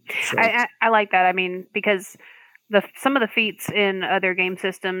 So. I like that. I mean, because some of the feats in other game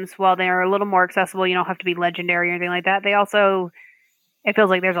systems, while they're a little more accessible, you don't have to be legendary or anything like that. They also, it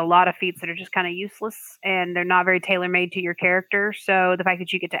feels like there's a lot of feats that are just kind of useless and they're not very tailor-made to your character. So the fact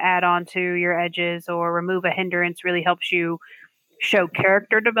that you get to add on to your edges or remove a hindrance really helps you show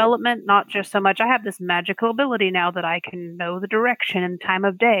character development, not just so much, I have this magical ability now that I can know the direction and time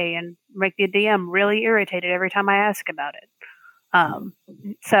of day and make the DM really irritated every time I ask about it.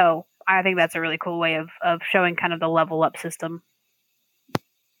 So I think that's a really cool way of showing kind of the level up system.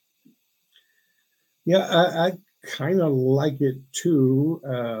 Yeah, I kind of like it too.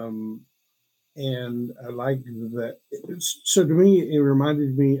 And I like that. So to me, it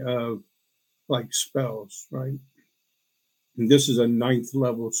reminded me of like spells, right? And this is a ninth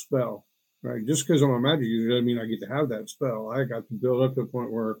level spell, right? Just because I'm a magic user doesn't mean I get to have that spell. I got to build up to a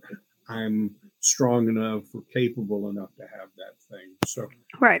point where I'm strong enough or capable enough to have that thing. So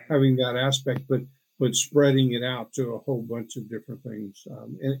Right. having that aspect, but spreading it out to a whole bunch of different things.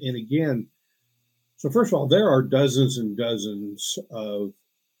 And again, so first of all, there are dozens and dozens of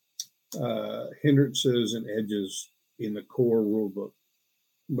hindrances and edges in the core rulebook.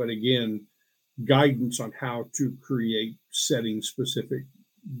 But again, guidance on how to create setting specific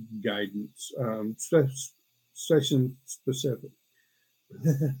guidance, session specific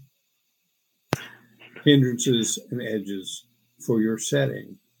hindrances and edges for your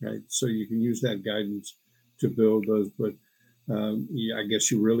setting, right? So you can use that guidance to build those. But yeah, I guess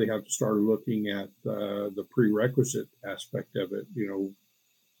you really have to start looking at the prerequisite aspect of it. You know,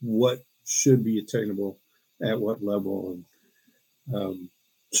 what should be attainable at what level, and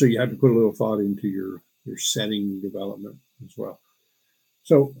so you have to put a little thought into your setting development as well.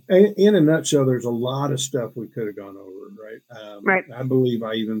 So in a nutshell, there's a lot of stuff we could have gone over, right? Right. I believe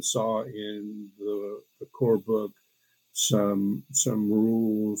I even saw in the core book some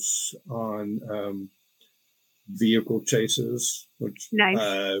rules on vehicle chases, which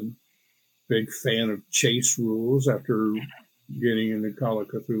Nice. Big fan of chase rules after getting into Call of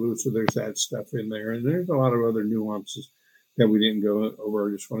Cthulhu. So there's that stuff in there, and there's a lot of other nuances that we didn't go over.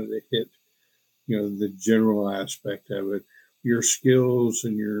 I just wanted to hit, the general aspect of it. Your skills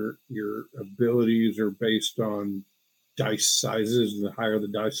and your abilities are based on dice sizes. The higher the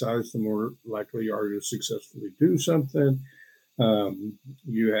dice size, the more likely you are to successfully do something.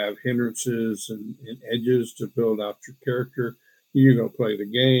 You have hindrances and edges to build out your character. You go play the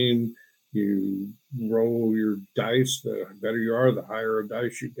game. You roll your dice. The better you are, the higher a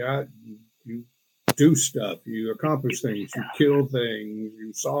dice you got. You do stuff. You accomplish things. You kill things.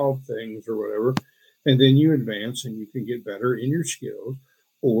 You solve things or whatever. And then you advance and you can get better in your skills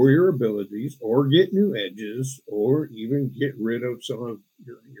or your abilities or get new edges or even get rid of some of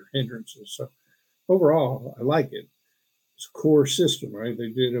your hindrances. So overall, I like it. It's a core system, right? They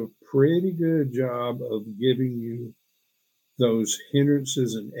did a pretty good job of giving you those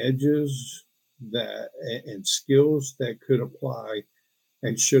hindrances and edges that and skills that could apply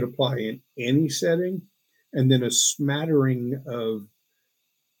and should apply in any setting, and then a smattering of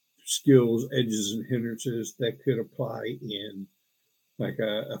skills, edges, and hindrances that could apply in like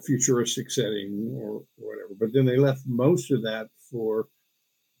a futuristic setting or whatever. But then they left most of that for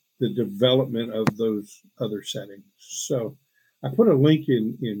the development of those other settings. So I put a link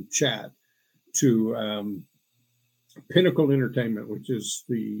in chat to Pinnacle Entertainment, which is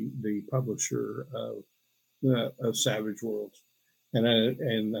the publisher of Savage Worlds, and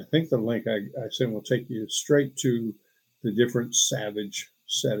I think the link I sent will take you straight to the different Savage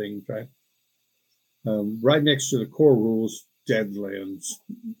settings. Right, right next to the core rules, Deadlands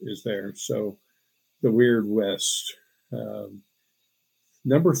is there. So the Weird West.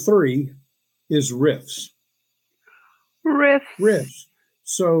 Number 3 is Rifts. Rifts.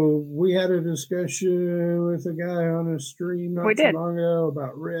 So we had a discussion with a guy on a stream not too long ago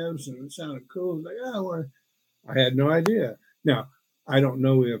about Rifts, and it sounded cool. Like, well, I had no idea. Now, I don't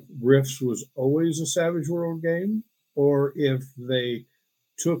know if Rifts was always a Savage World game or if they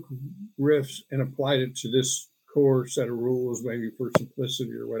took Rifts and applied it to this core set of rules, maybe for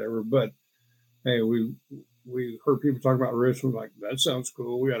simplicity or whatever. But hey, we heard people talk about Rifts. We're like, that sounds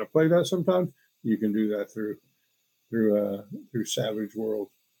cool. We got to play that sometime. You can do that through Savage World.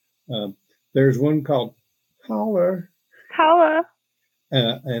 There's one called Holla,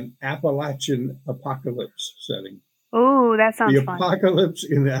 an Appalachian apocalypse setting. Oh, that sounds fun. The apocalypse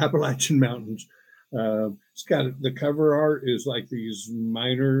in the Appalachian Mountains. It's got the cover art is like these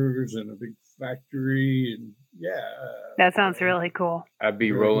miners and a big factory, and that sounds really cool. I'd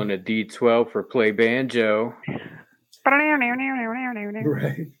be rolling a D12 for play banjo.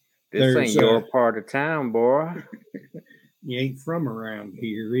 Right. This ain't your part of town, boy. You ain't from around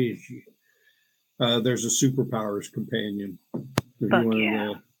here, is you? There's a superpowers companion. If you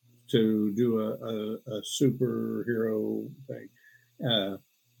wanted to do a superhero thing.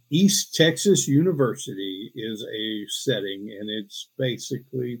 East Texas University is a setting, and it's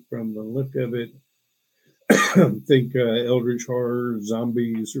basically, from the look of it, think Eldritch Horror,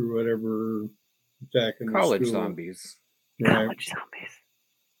 zombies, or whatever attacking college the school. Zombies. Right? College zombies.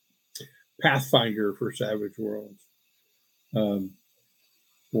 Pathfinder for Savage Worlds.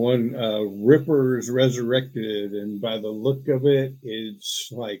 One Ripper's Resurrected, and by the look of it,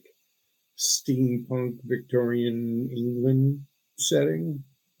 it's like steampunk Victorian England setting.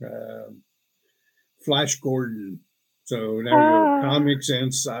 Flash Gordon. So now you go comics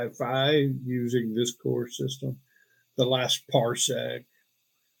and sci-fi using this core system. The Last Parsec.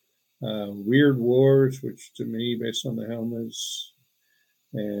 Weird Wars, which to me, based on the helmets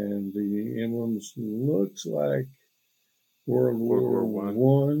and the emblems, looks like World War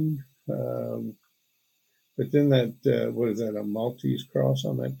One. But then that, what is that, a Maltese cross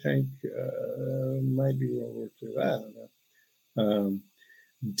on that tank? Might be World War II. I don't know.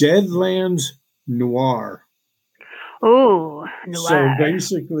 Deadlands Noir. Oh, Noir. So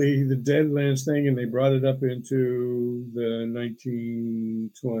basically the Deadlands thing, and they brought it up into the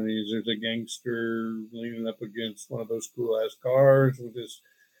 1920s. There's a gangster leaning up against one of those cool-ass cars with his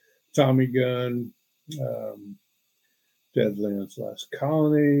Tommy gun. Deadlands Last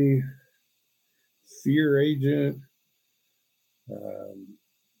Colony. Fear Agent,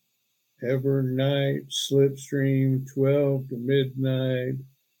 Evernight, Slipstream, 12 to Midnight,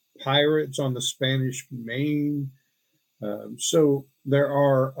 Pirates on the Spanish Main. So there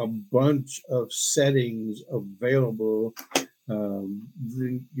are a bunch of settings available.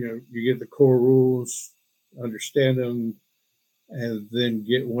 You get the core rules, understand them, and then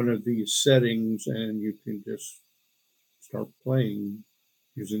get one of these settings, and you can just start playing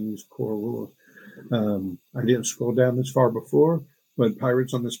using these core rules. I didn't scroll down this far before, but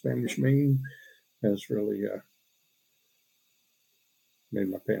Pirates on the Spanish Main has really made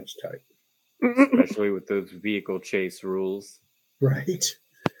my pants tight. Especially with those vehicle chase rules. Right.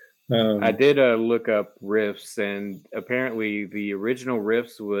 I did look up Rifts, and apparently the original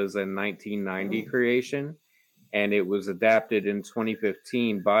Rifts was a 1990 creation, and it was adapted in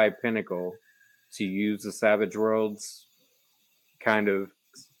 2015 by Pinnacle to use the Savage Worlds kind of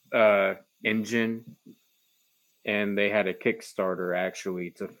engine, and they had a Kickstarter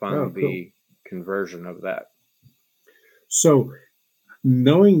actually to fund the conversion of that. So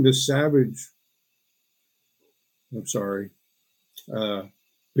knowing the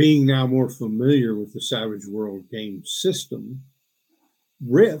being now more familiar with the Savage World game system,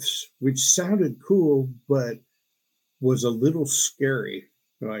 Rifts, which sounded cool but was a little scary.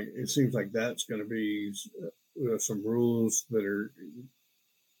 Like, it seems like that's going to be some rules that are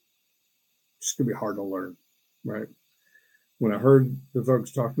just going to be hard to learn, right? When I heard the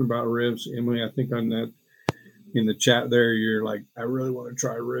folks talking about Rifts, Emily, I think on that in the chat there, you're like, I really want to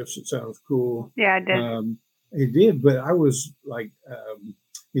try Rifts. It sounds cool. Yeah, I did. It did, but I was like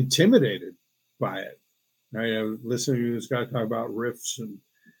intimidated by it. Right? I was listening to this guy talk about Rifts and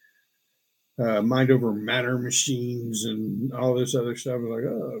mind over matter machines and all this other stuff. I was like,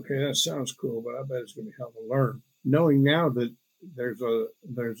 oh, okay, that sounds cool, but I bet it's going to be hell to learn. Knowing now that there's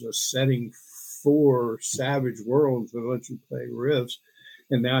a setting for Savage Worlds that lets you play Rifts,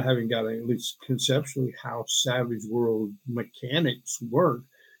 and now having got at least conceptually how Savage World mechanics work,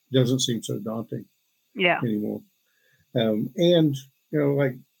 doesn't seem so daunting anymore. And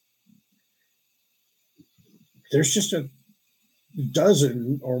like, there's just a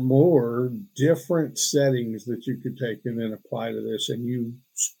dozen or more different settings that you could take and then apply to this, and you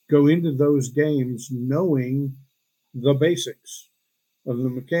go into those games knowing the basics of the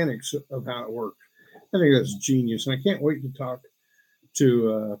mechanics of how it works. I think that's genius, and I can't wait to talk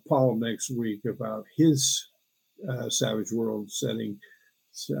to Paul next week about his Savage World setting,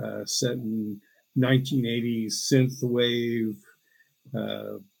 set in 1980s synthwave,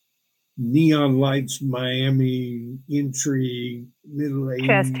 neon lights, Miami intrigue, middle 80s.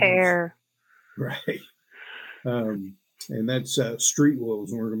 Chest hair. Right. And that's Street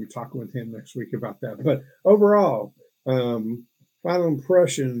Wolves, and we're going to be talking with him next week about that. But overall, final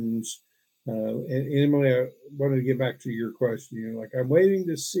impressions. And Emily, I wanted to get back to your question. Like, I'm waiting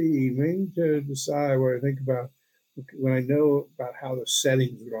to decide what I think about when I know about how the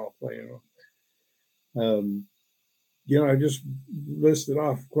settings would all play out. I just listed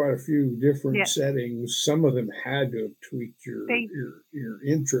off quite a few different settings. Some of them had to have tweaked your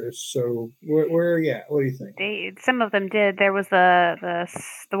interests. So where are you at? What do you think? Some of them did. There was the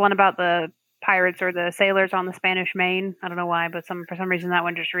one about the pirates or the sailors on the Spanish Main. I don't know why, but for some reason that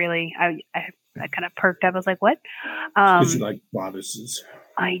one just really I kind of perked up. I was like, what? Because you like bodices.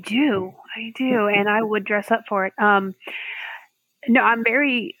 I do, and I would dress up for it. No, I'm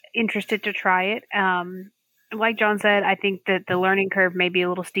very interested to try it. Like John said, I think that the learning curve may be a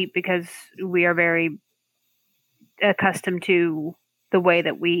little steep because we are very accustomed to the way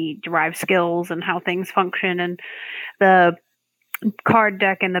that we derive skills and how things function, and the card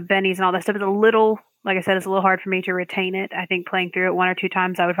deck and the bennies and all that stuff is a little, like I said, it's a little hard for me to retain it. I think playing through it one or two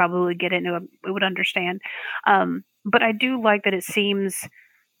times, I would probably get it and it would understand. But I do like that it seems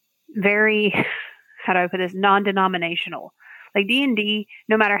very, how do I put this, non-denominational. Like D&D,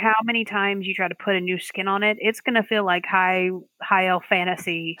 no matter how many times you try to put a new skin on it, it's going to feel like high elf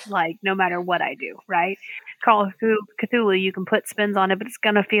fantasy, like no matter what I do, right? Call of Cthulhu, you can put spins on it, but it's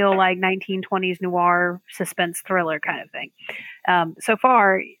going to feel like 1920s noir suspense thriller kind of thing. So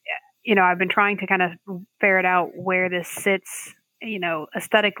far, I've been trying to kind of ferret out where this sits,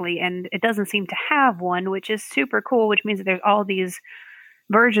 aesthetically, and it doesn't seem to have one, which is super cool, which means that there's all these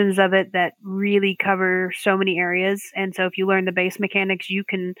versions of it that really cover so many areas. And so if you learn the base mechanics, you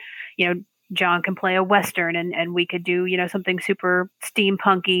can, John can play a Western and we could do, something super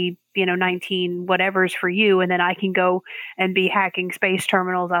steampunky, 19 whatever's for you. And then I can go and be hacking space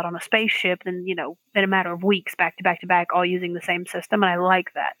terminals out on a spaceship and, in a matter of weeks, back to back to back, all using the same system. And I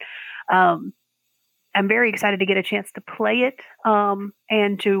like that. I'm very excited to get a chance to play it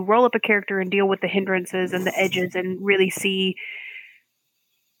and to roll up a character and deal with the hindrances and the edges and really see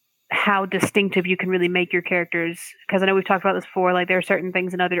how distinctive you can really make your characters. Because I know we've talked about this before, like there are certain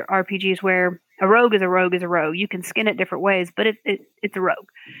things in other RPGs where a rogue is a rogue is a rogue. You can skin it different ways, but it's a rogue.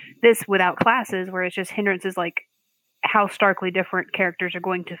 This without classes, where it's just hindrances, like how starkly different characters are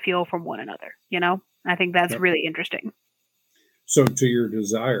going to feel from one another. I think that's really interesting. So to your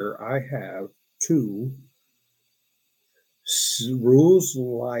desire, I have 2 rules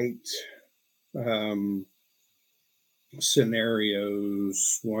light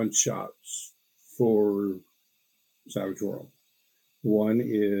scenarios, one-shots for Savage World. One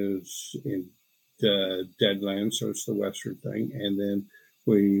is in Deadlands, so it's the Western thing, and then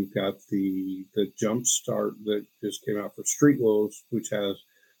we've got the Jump Start that just came out for Street Wolves, which has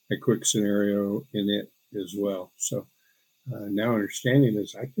a quick scenario in it as well. So now understanding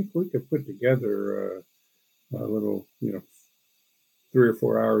this, I think we could put together a little, 3 or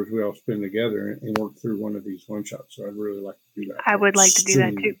 4 hours we all spend together and work through one of these one shots. So I'd really like to do that. I would like to do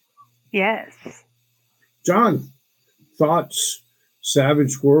that too. Yes. John, thoughts,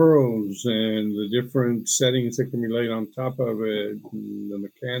 Savage Worlds and the different settings that can be laid on top of it, and the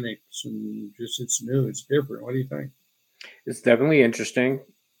mechanics, and just it's new, it's different. What do you think? It's definitely interesting.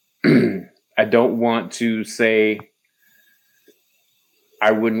 I don't want to say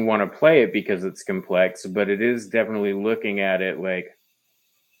I wouldn't want to play it because it's complex, but it is definitely looking at it like,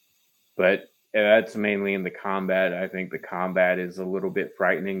 but that's mainly in the combat. I think the combat is a little bit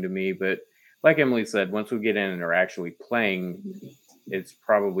frightening to me, but like Emily said, once we get in and are actually playing, it's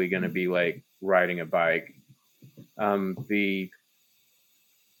probably going to be like riding a bike. I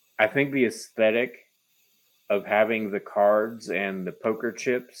think the aesthetic of having the cards and the poker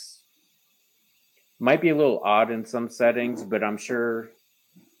chips might be a little odd in some settings, but I'm sure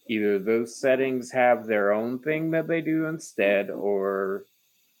either those settings have their own thing that they do instead, or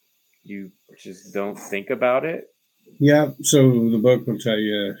you just don't think about it. Yeah, so the book will tell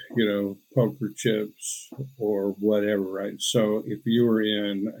you, poker chips or whatever, right? So if you were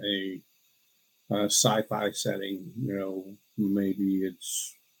in a sci-fi setting, maybe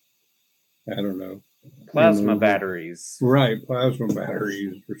it's, I don't know. Plasma batteries. Right, plasma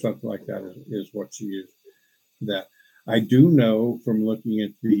batteries or something like that is what you use for that. I do know from looking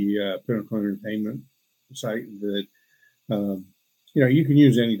at the Pinnacle Entertainment site that, you can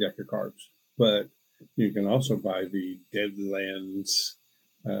use any deck of cards, but you can also buy the Deadlands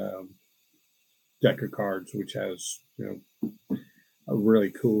deck of cards, which has, a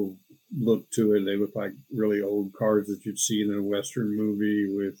really cool look to it. They look like really old cards that you'd see in a Western movie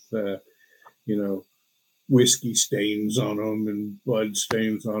with, whiskey stains on them and blood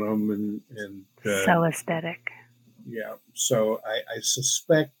stains on them. And so aesthetic. Yeah. So I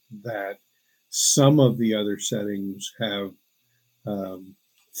suspect that some of the other settings have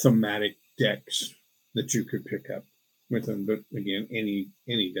thematic decks that you could pick up with them. But again,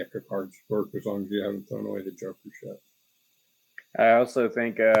 any deck of cards work as long as you haven't thrown away the Joker's yet. I also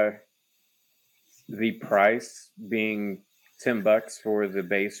think the price being $10 for the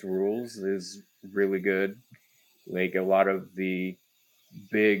base rules is really good. Like a lot of the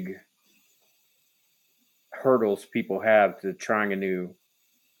big hurdles people have to trying a new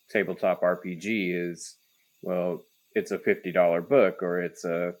tabletop RPG is, well, it's a $50 book or it's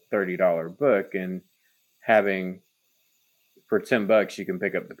a $30 book, and having for $10 you can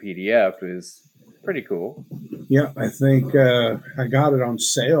pick up the PDF is pretty cool. Yeah, I think I got it on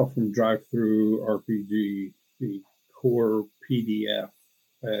sale from Drive-Thru RPG, the core PDF,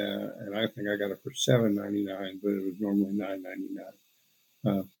 and I think I got it for $7.99, but it was normally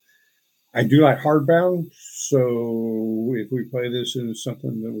 $9.99. I do like hardbound, so if we play this into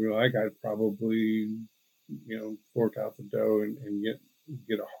something that we like, I'd probably, fork out the dough and get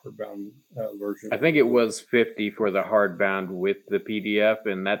get a hardbound version. I think it was $50 for the hardbound with the PDF,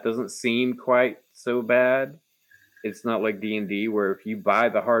 and that doesn't seem quite so bad. It's not like D&D, where if you buy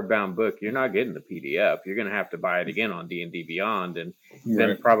the hardbound book, you're not getting the PDF. You're going to have to buy it again on D&D Beyond, and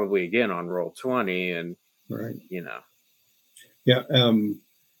then probably again on Roll20, and you know. Yeah,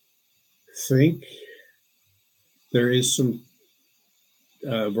 think there is some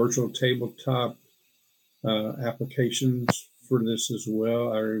virtual tabletop applications for this as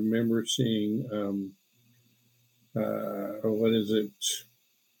well. I remember seeing what is it?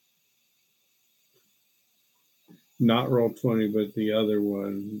 Not Roll20, but the other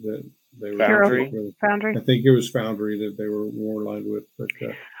one that they were Foundry. I think it was Foundry that they were more aligned with. But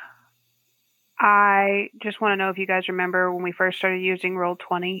I just want to know if you guys remember when we first started using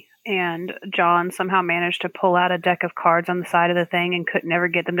Roll20 and John somehow managed to pull out a deck of cards on the side of the thing and could never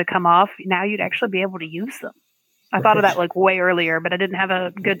get them to come off. Now you'd actually be able to use them. I thought of that like way earlier, but I didn't have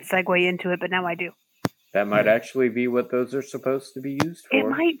a good segue into it, but now I do. That might actually be what those are supposed to be used for. It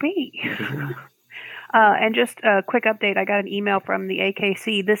might be. And just a quick update, I got an email from the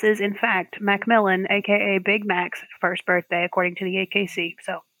AKC. This is, in fact, Macmillan, a.k.a. Big Mac's first birthday, according to the AKC.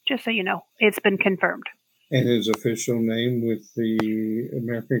 So just so you know, it's been confirmed. And his official name with the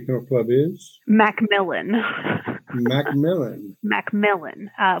American Kennel Club is? Macmillan. Macmillan.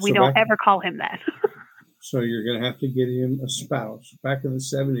 Macmillan. We don't ever call him that. So you're going to have to get him a spouse. Back in the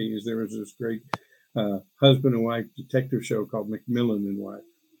 70s, there was this great husband and wife detective show called Macmillan and Wife.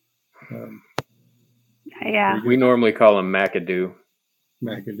 Yeah. We normally call him McAdoo.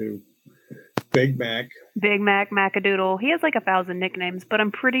 McAdoo. Big Mac. Big Mac, Macadoodle. He has like 1,000 nicknames, but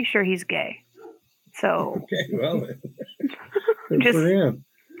I'm pretty sure he's gay. So. Okay, well, good for him.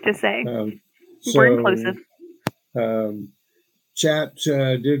 Just saying. We're inclusive. Chat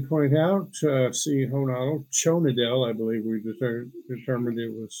did point out, C. Honadel, Chonadel, I believe we determined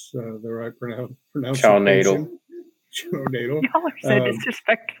it was the right pronunciation. Chonadel. Y'all are so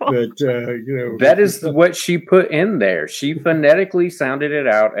disrespectful. But, that is what she put in there. She phonetically sounded it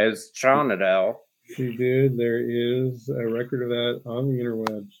out as Chonadel. She did. There is a record of that on the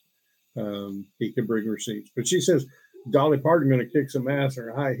interwebs. He can bring receipts. But she says Dolly Parton going to kick some ass in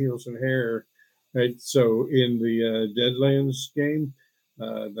her high heels and hair. Right. So in the Deadlands game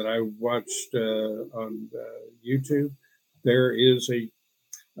that I watched on YouTube, there is a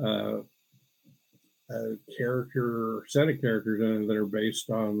set of characters in it that are based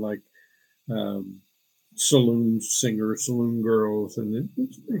on like saloon singers, saloon girls, and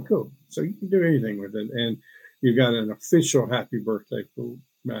it's pretty cool. So you can do anything with it. And you got an official happy birthday for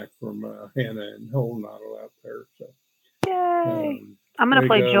Mac from Hannah and Honadel out there. So yay! I'm going to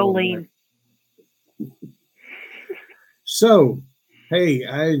play Jolene. So, hey,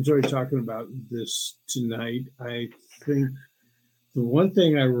 I enjoyed talking about this tonight. I think the one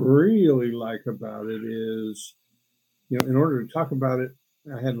thing I really like about it is, in order to talk about it,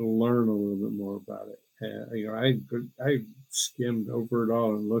 I had to learn a little bit more about it. I skimmed over it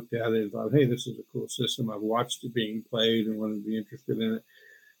all and looked at it and thought, hey, this is a cool system. I've watched it being played and wanted to be interested in it.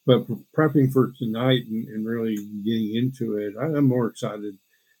 But for prepping for tonight and really getting into it, I'm more excited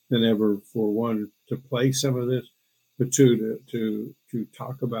than ever, for one, to play some of this, but two, to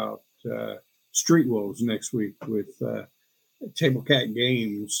talk about Street Wolves next week with Table Cat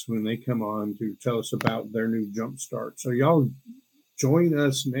Games when they come on to tell us about their new Jumpstart. So y'all join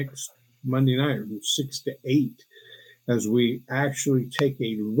us next Monday night from 6 to 8 as we actually take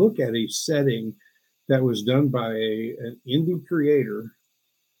a look at a setting that was done by an indie creator.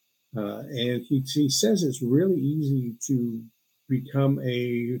 And he says it's really easy to become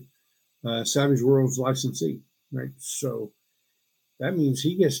a Savage Worlds licensee, right? So that means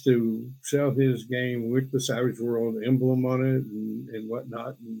he gets to sell his game with the Savage World emblem on it and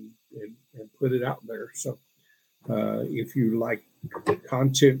whatnot and put it out there. So if you like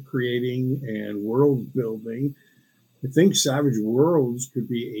content creating and world building, I think Savage Worlds could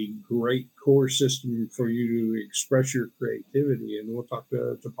be a great core system for you to express your creativity. And we'll talk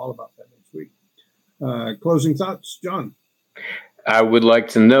to Paul about that next week. Closing thoughts, John? I would like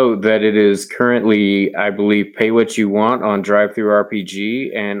to note that it is currently, I believe, pay what you want on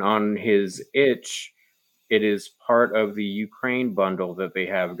DriveThruRPG, and on his itch, it is part of the Ukraine bundle that they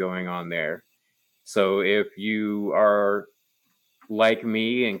have going on there. So if you are like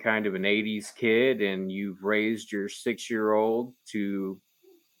me and kind of an 80s kid and you've raised your 6-year-old to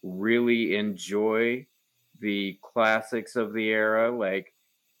really enjoy the classics of the era, like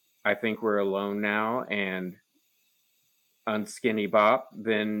I Think We're Alone Now and Unskinny Bop,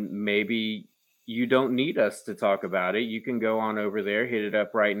 then maybe you don't need us to talk about it. You can go on over there, hit it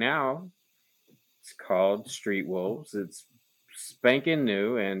up right now. It's called Street Wolves. It's spanking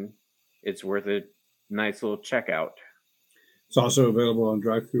new, and it's worth a nice little checkout. It's also available on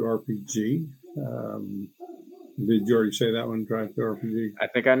DriveThruRPG. Did you already say that one, DriveThruRPG? I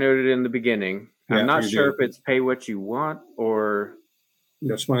think I noted it in the beginning. Yeah, I'm not sure if it's pay what you want or...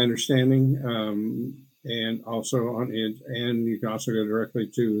 That's my understanding. And also on it, and you can also go directly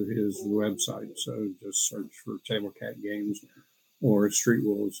to his website. So just search for Table Cat Games or Street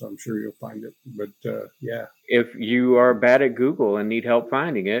Wolves. I'm sure you'll find it. But yeah. If you are bad at Google and need help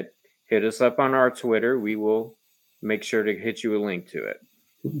finding it, hit us up on our Twitter. We will make sure to hit you a link to it.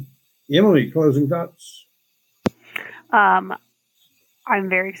 Emily, closing thoughts? I'm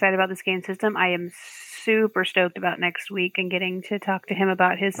very excited about this game system. I am super stoked about next week and getting to talk to him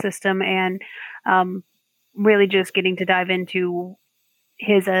about his system and really just getting to dive into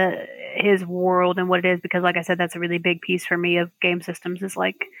his world and what it is, because like I said, that's a really big piece for me of game systems is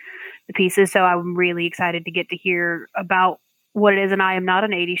like the pieces. So I'm really excited to get to hear about what it is. And I am not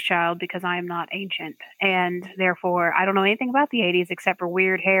an 80s child because I am not ancient. And therefore I don't know anything about the 80s except for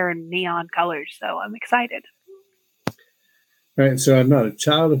weird hair and neon colors. So I'm excited. All right, so I'm not a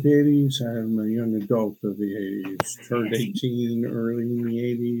child of the 80s. I'm a young adult of the 80s. Turned 18 early in the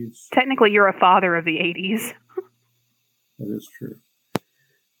 80s. Technically, you're a father of the 80s. That is true.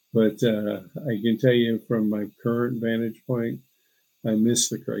 But I can tell you from my current vantage point, I miss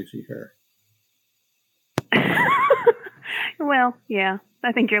the crazy hair. Well, yeah,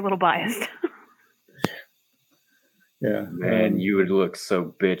 I think you're a little biased. Yeah. Man, you would look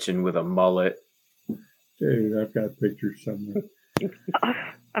so bitchin' with a mullet. Dude, I've got pictures somewhere.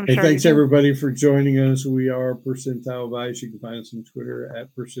 Hey, sure thanks everybody for joining us. We are Percentile Vice. You can find us on Twitter at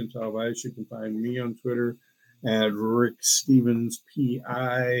Percentile Vice. You can find me on Twitter at Rick Stevens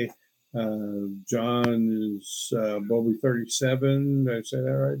PI. John is Bobby37. Did I say that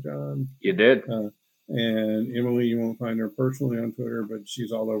right, John? You did. And Emily, you won't find her personally on Twitter, but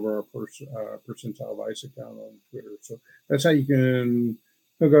she's all over our Percentile Vice account on Twitter. So that's how you can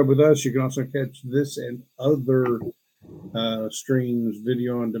hook up with us. You can also catch this and other streams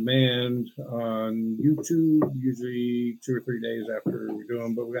video on demand on YouTube, usually 2 or 3 days after we do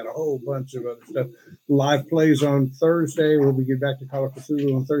them. But we got a whole bunch of other stuff. Live plays on Thursday. We'll be getting back to Call of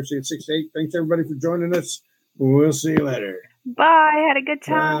Cthulhu on Thursday at 6 to 8. Thanks everybody for joining us. We'll see you later. Bye. Had a good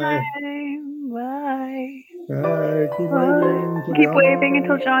time. Bye. Bye. Keep waving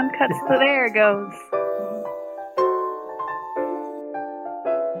until John cuts. So there it goes.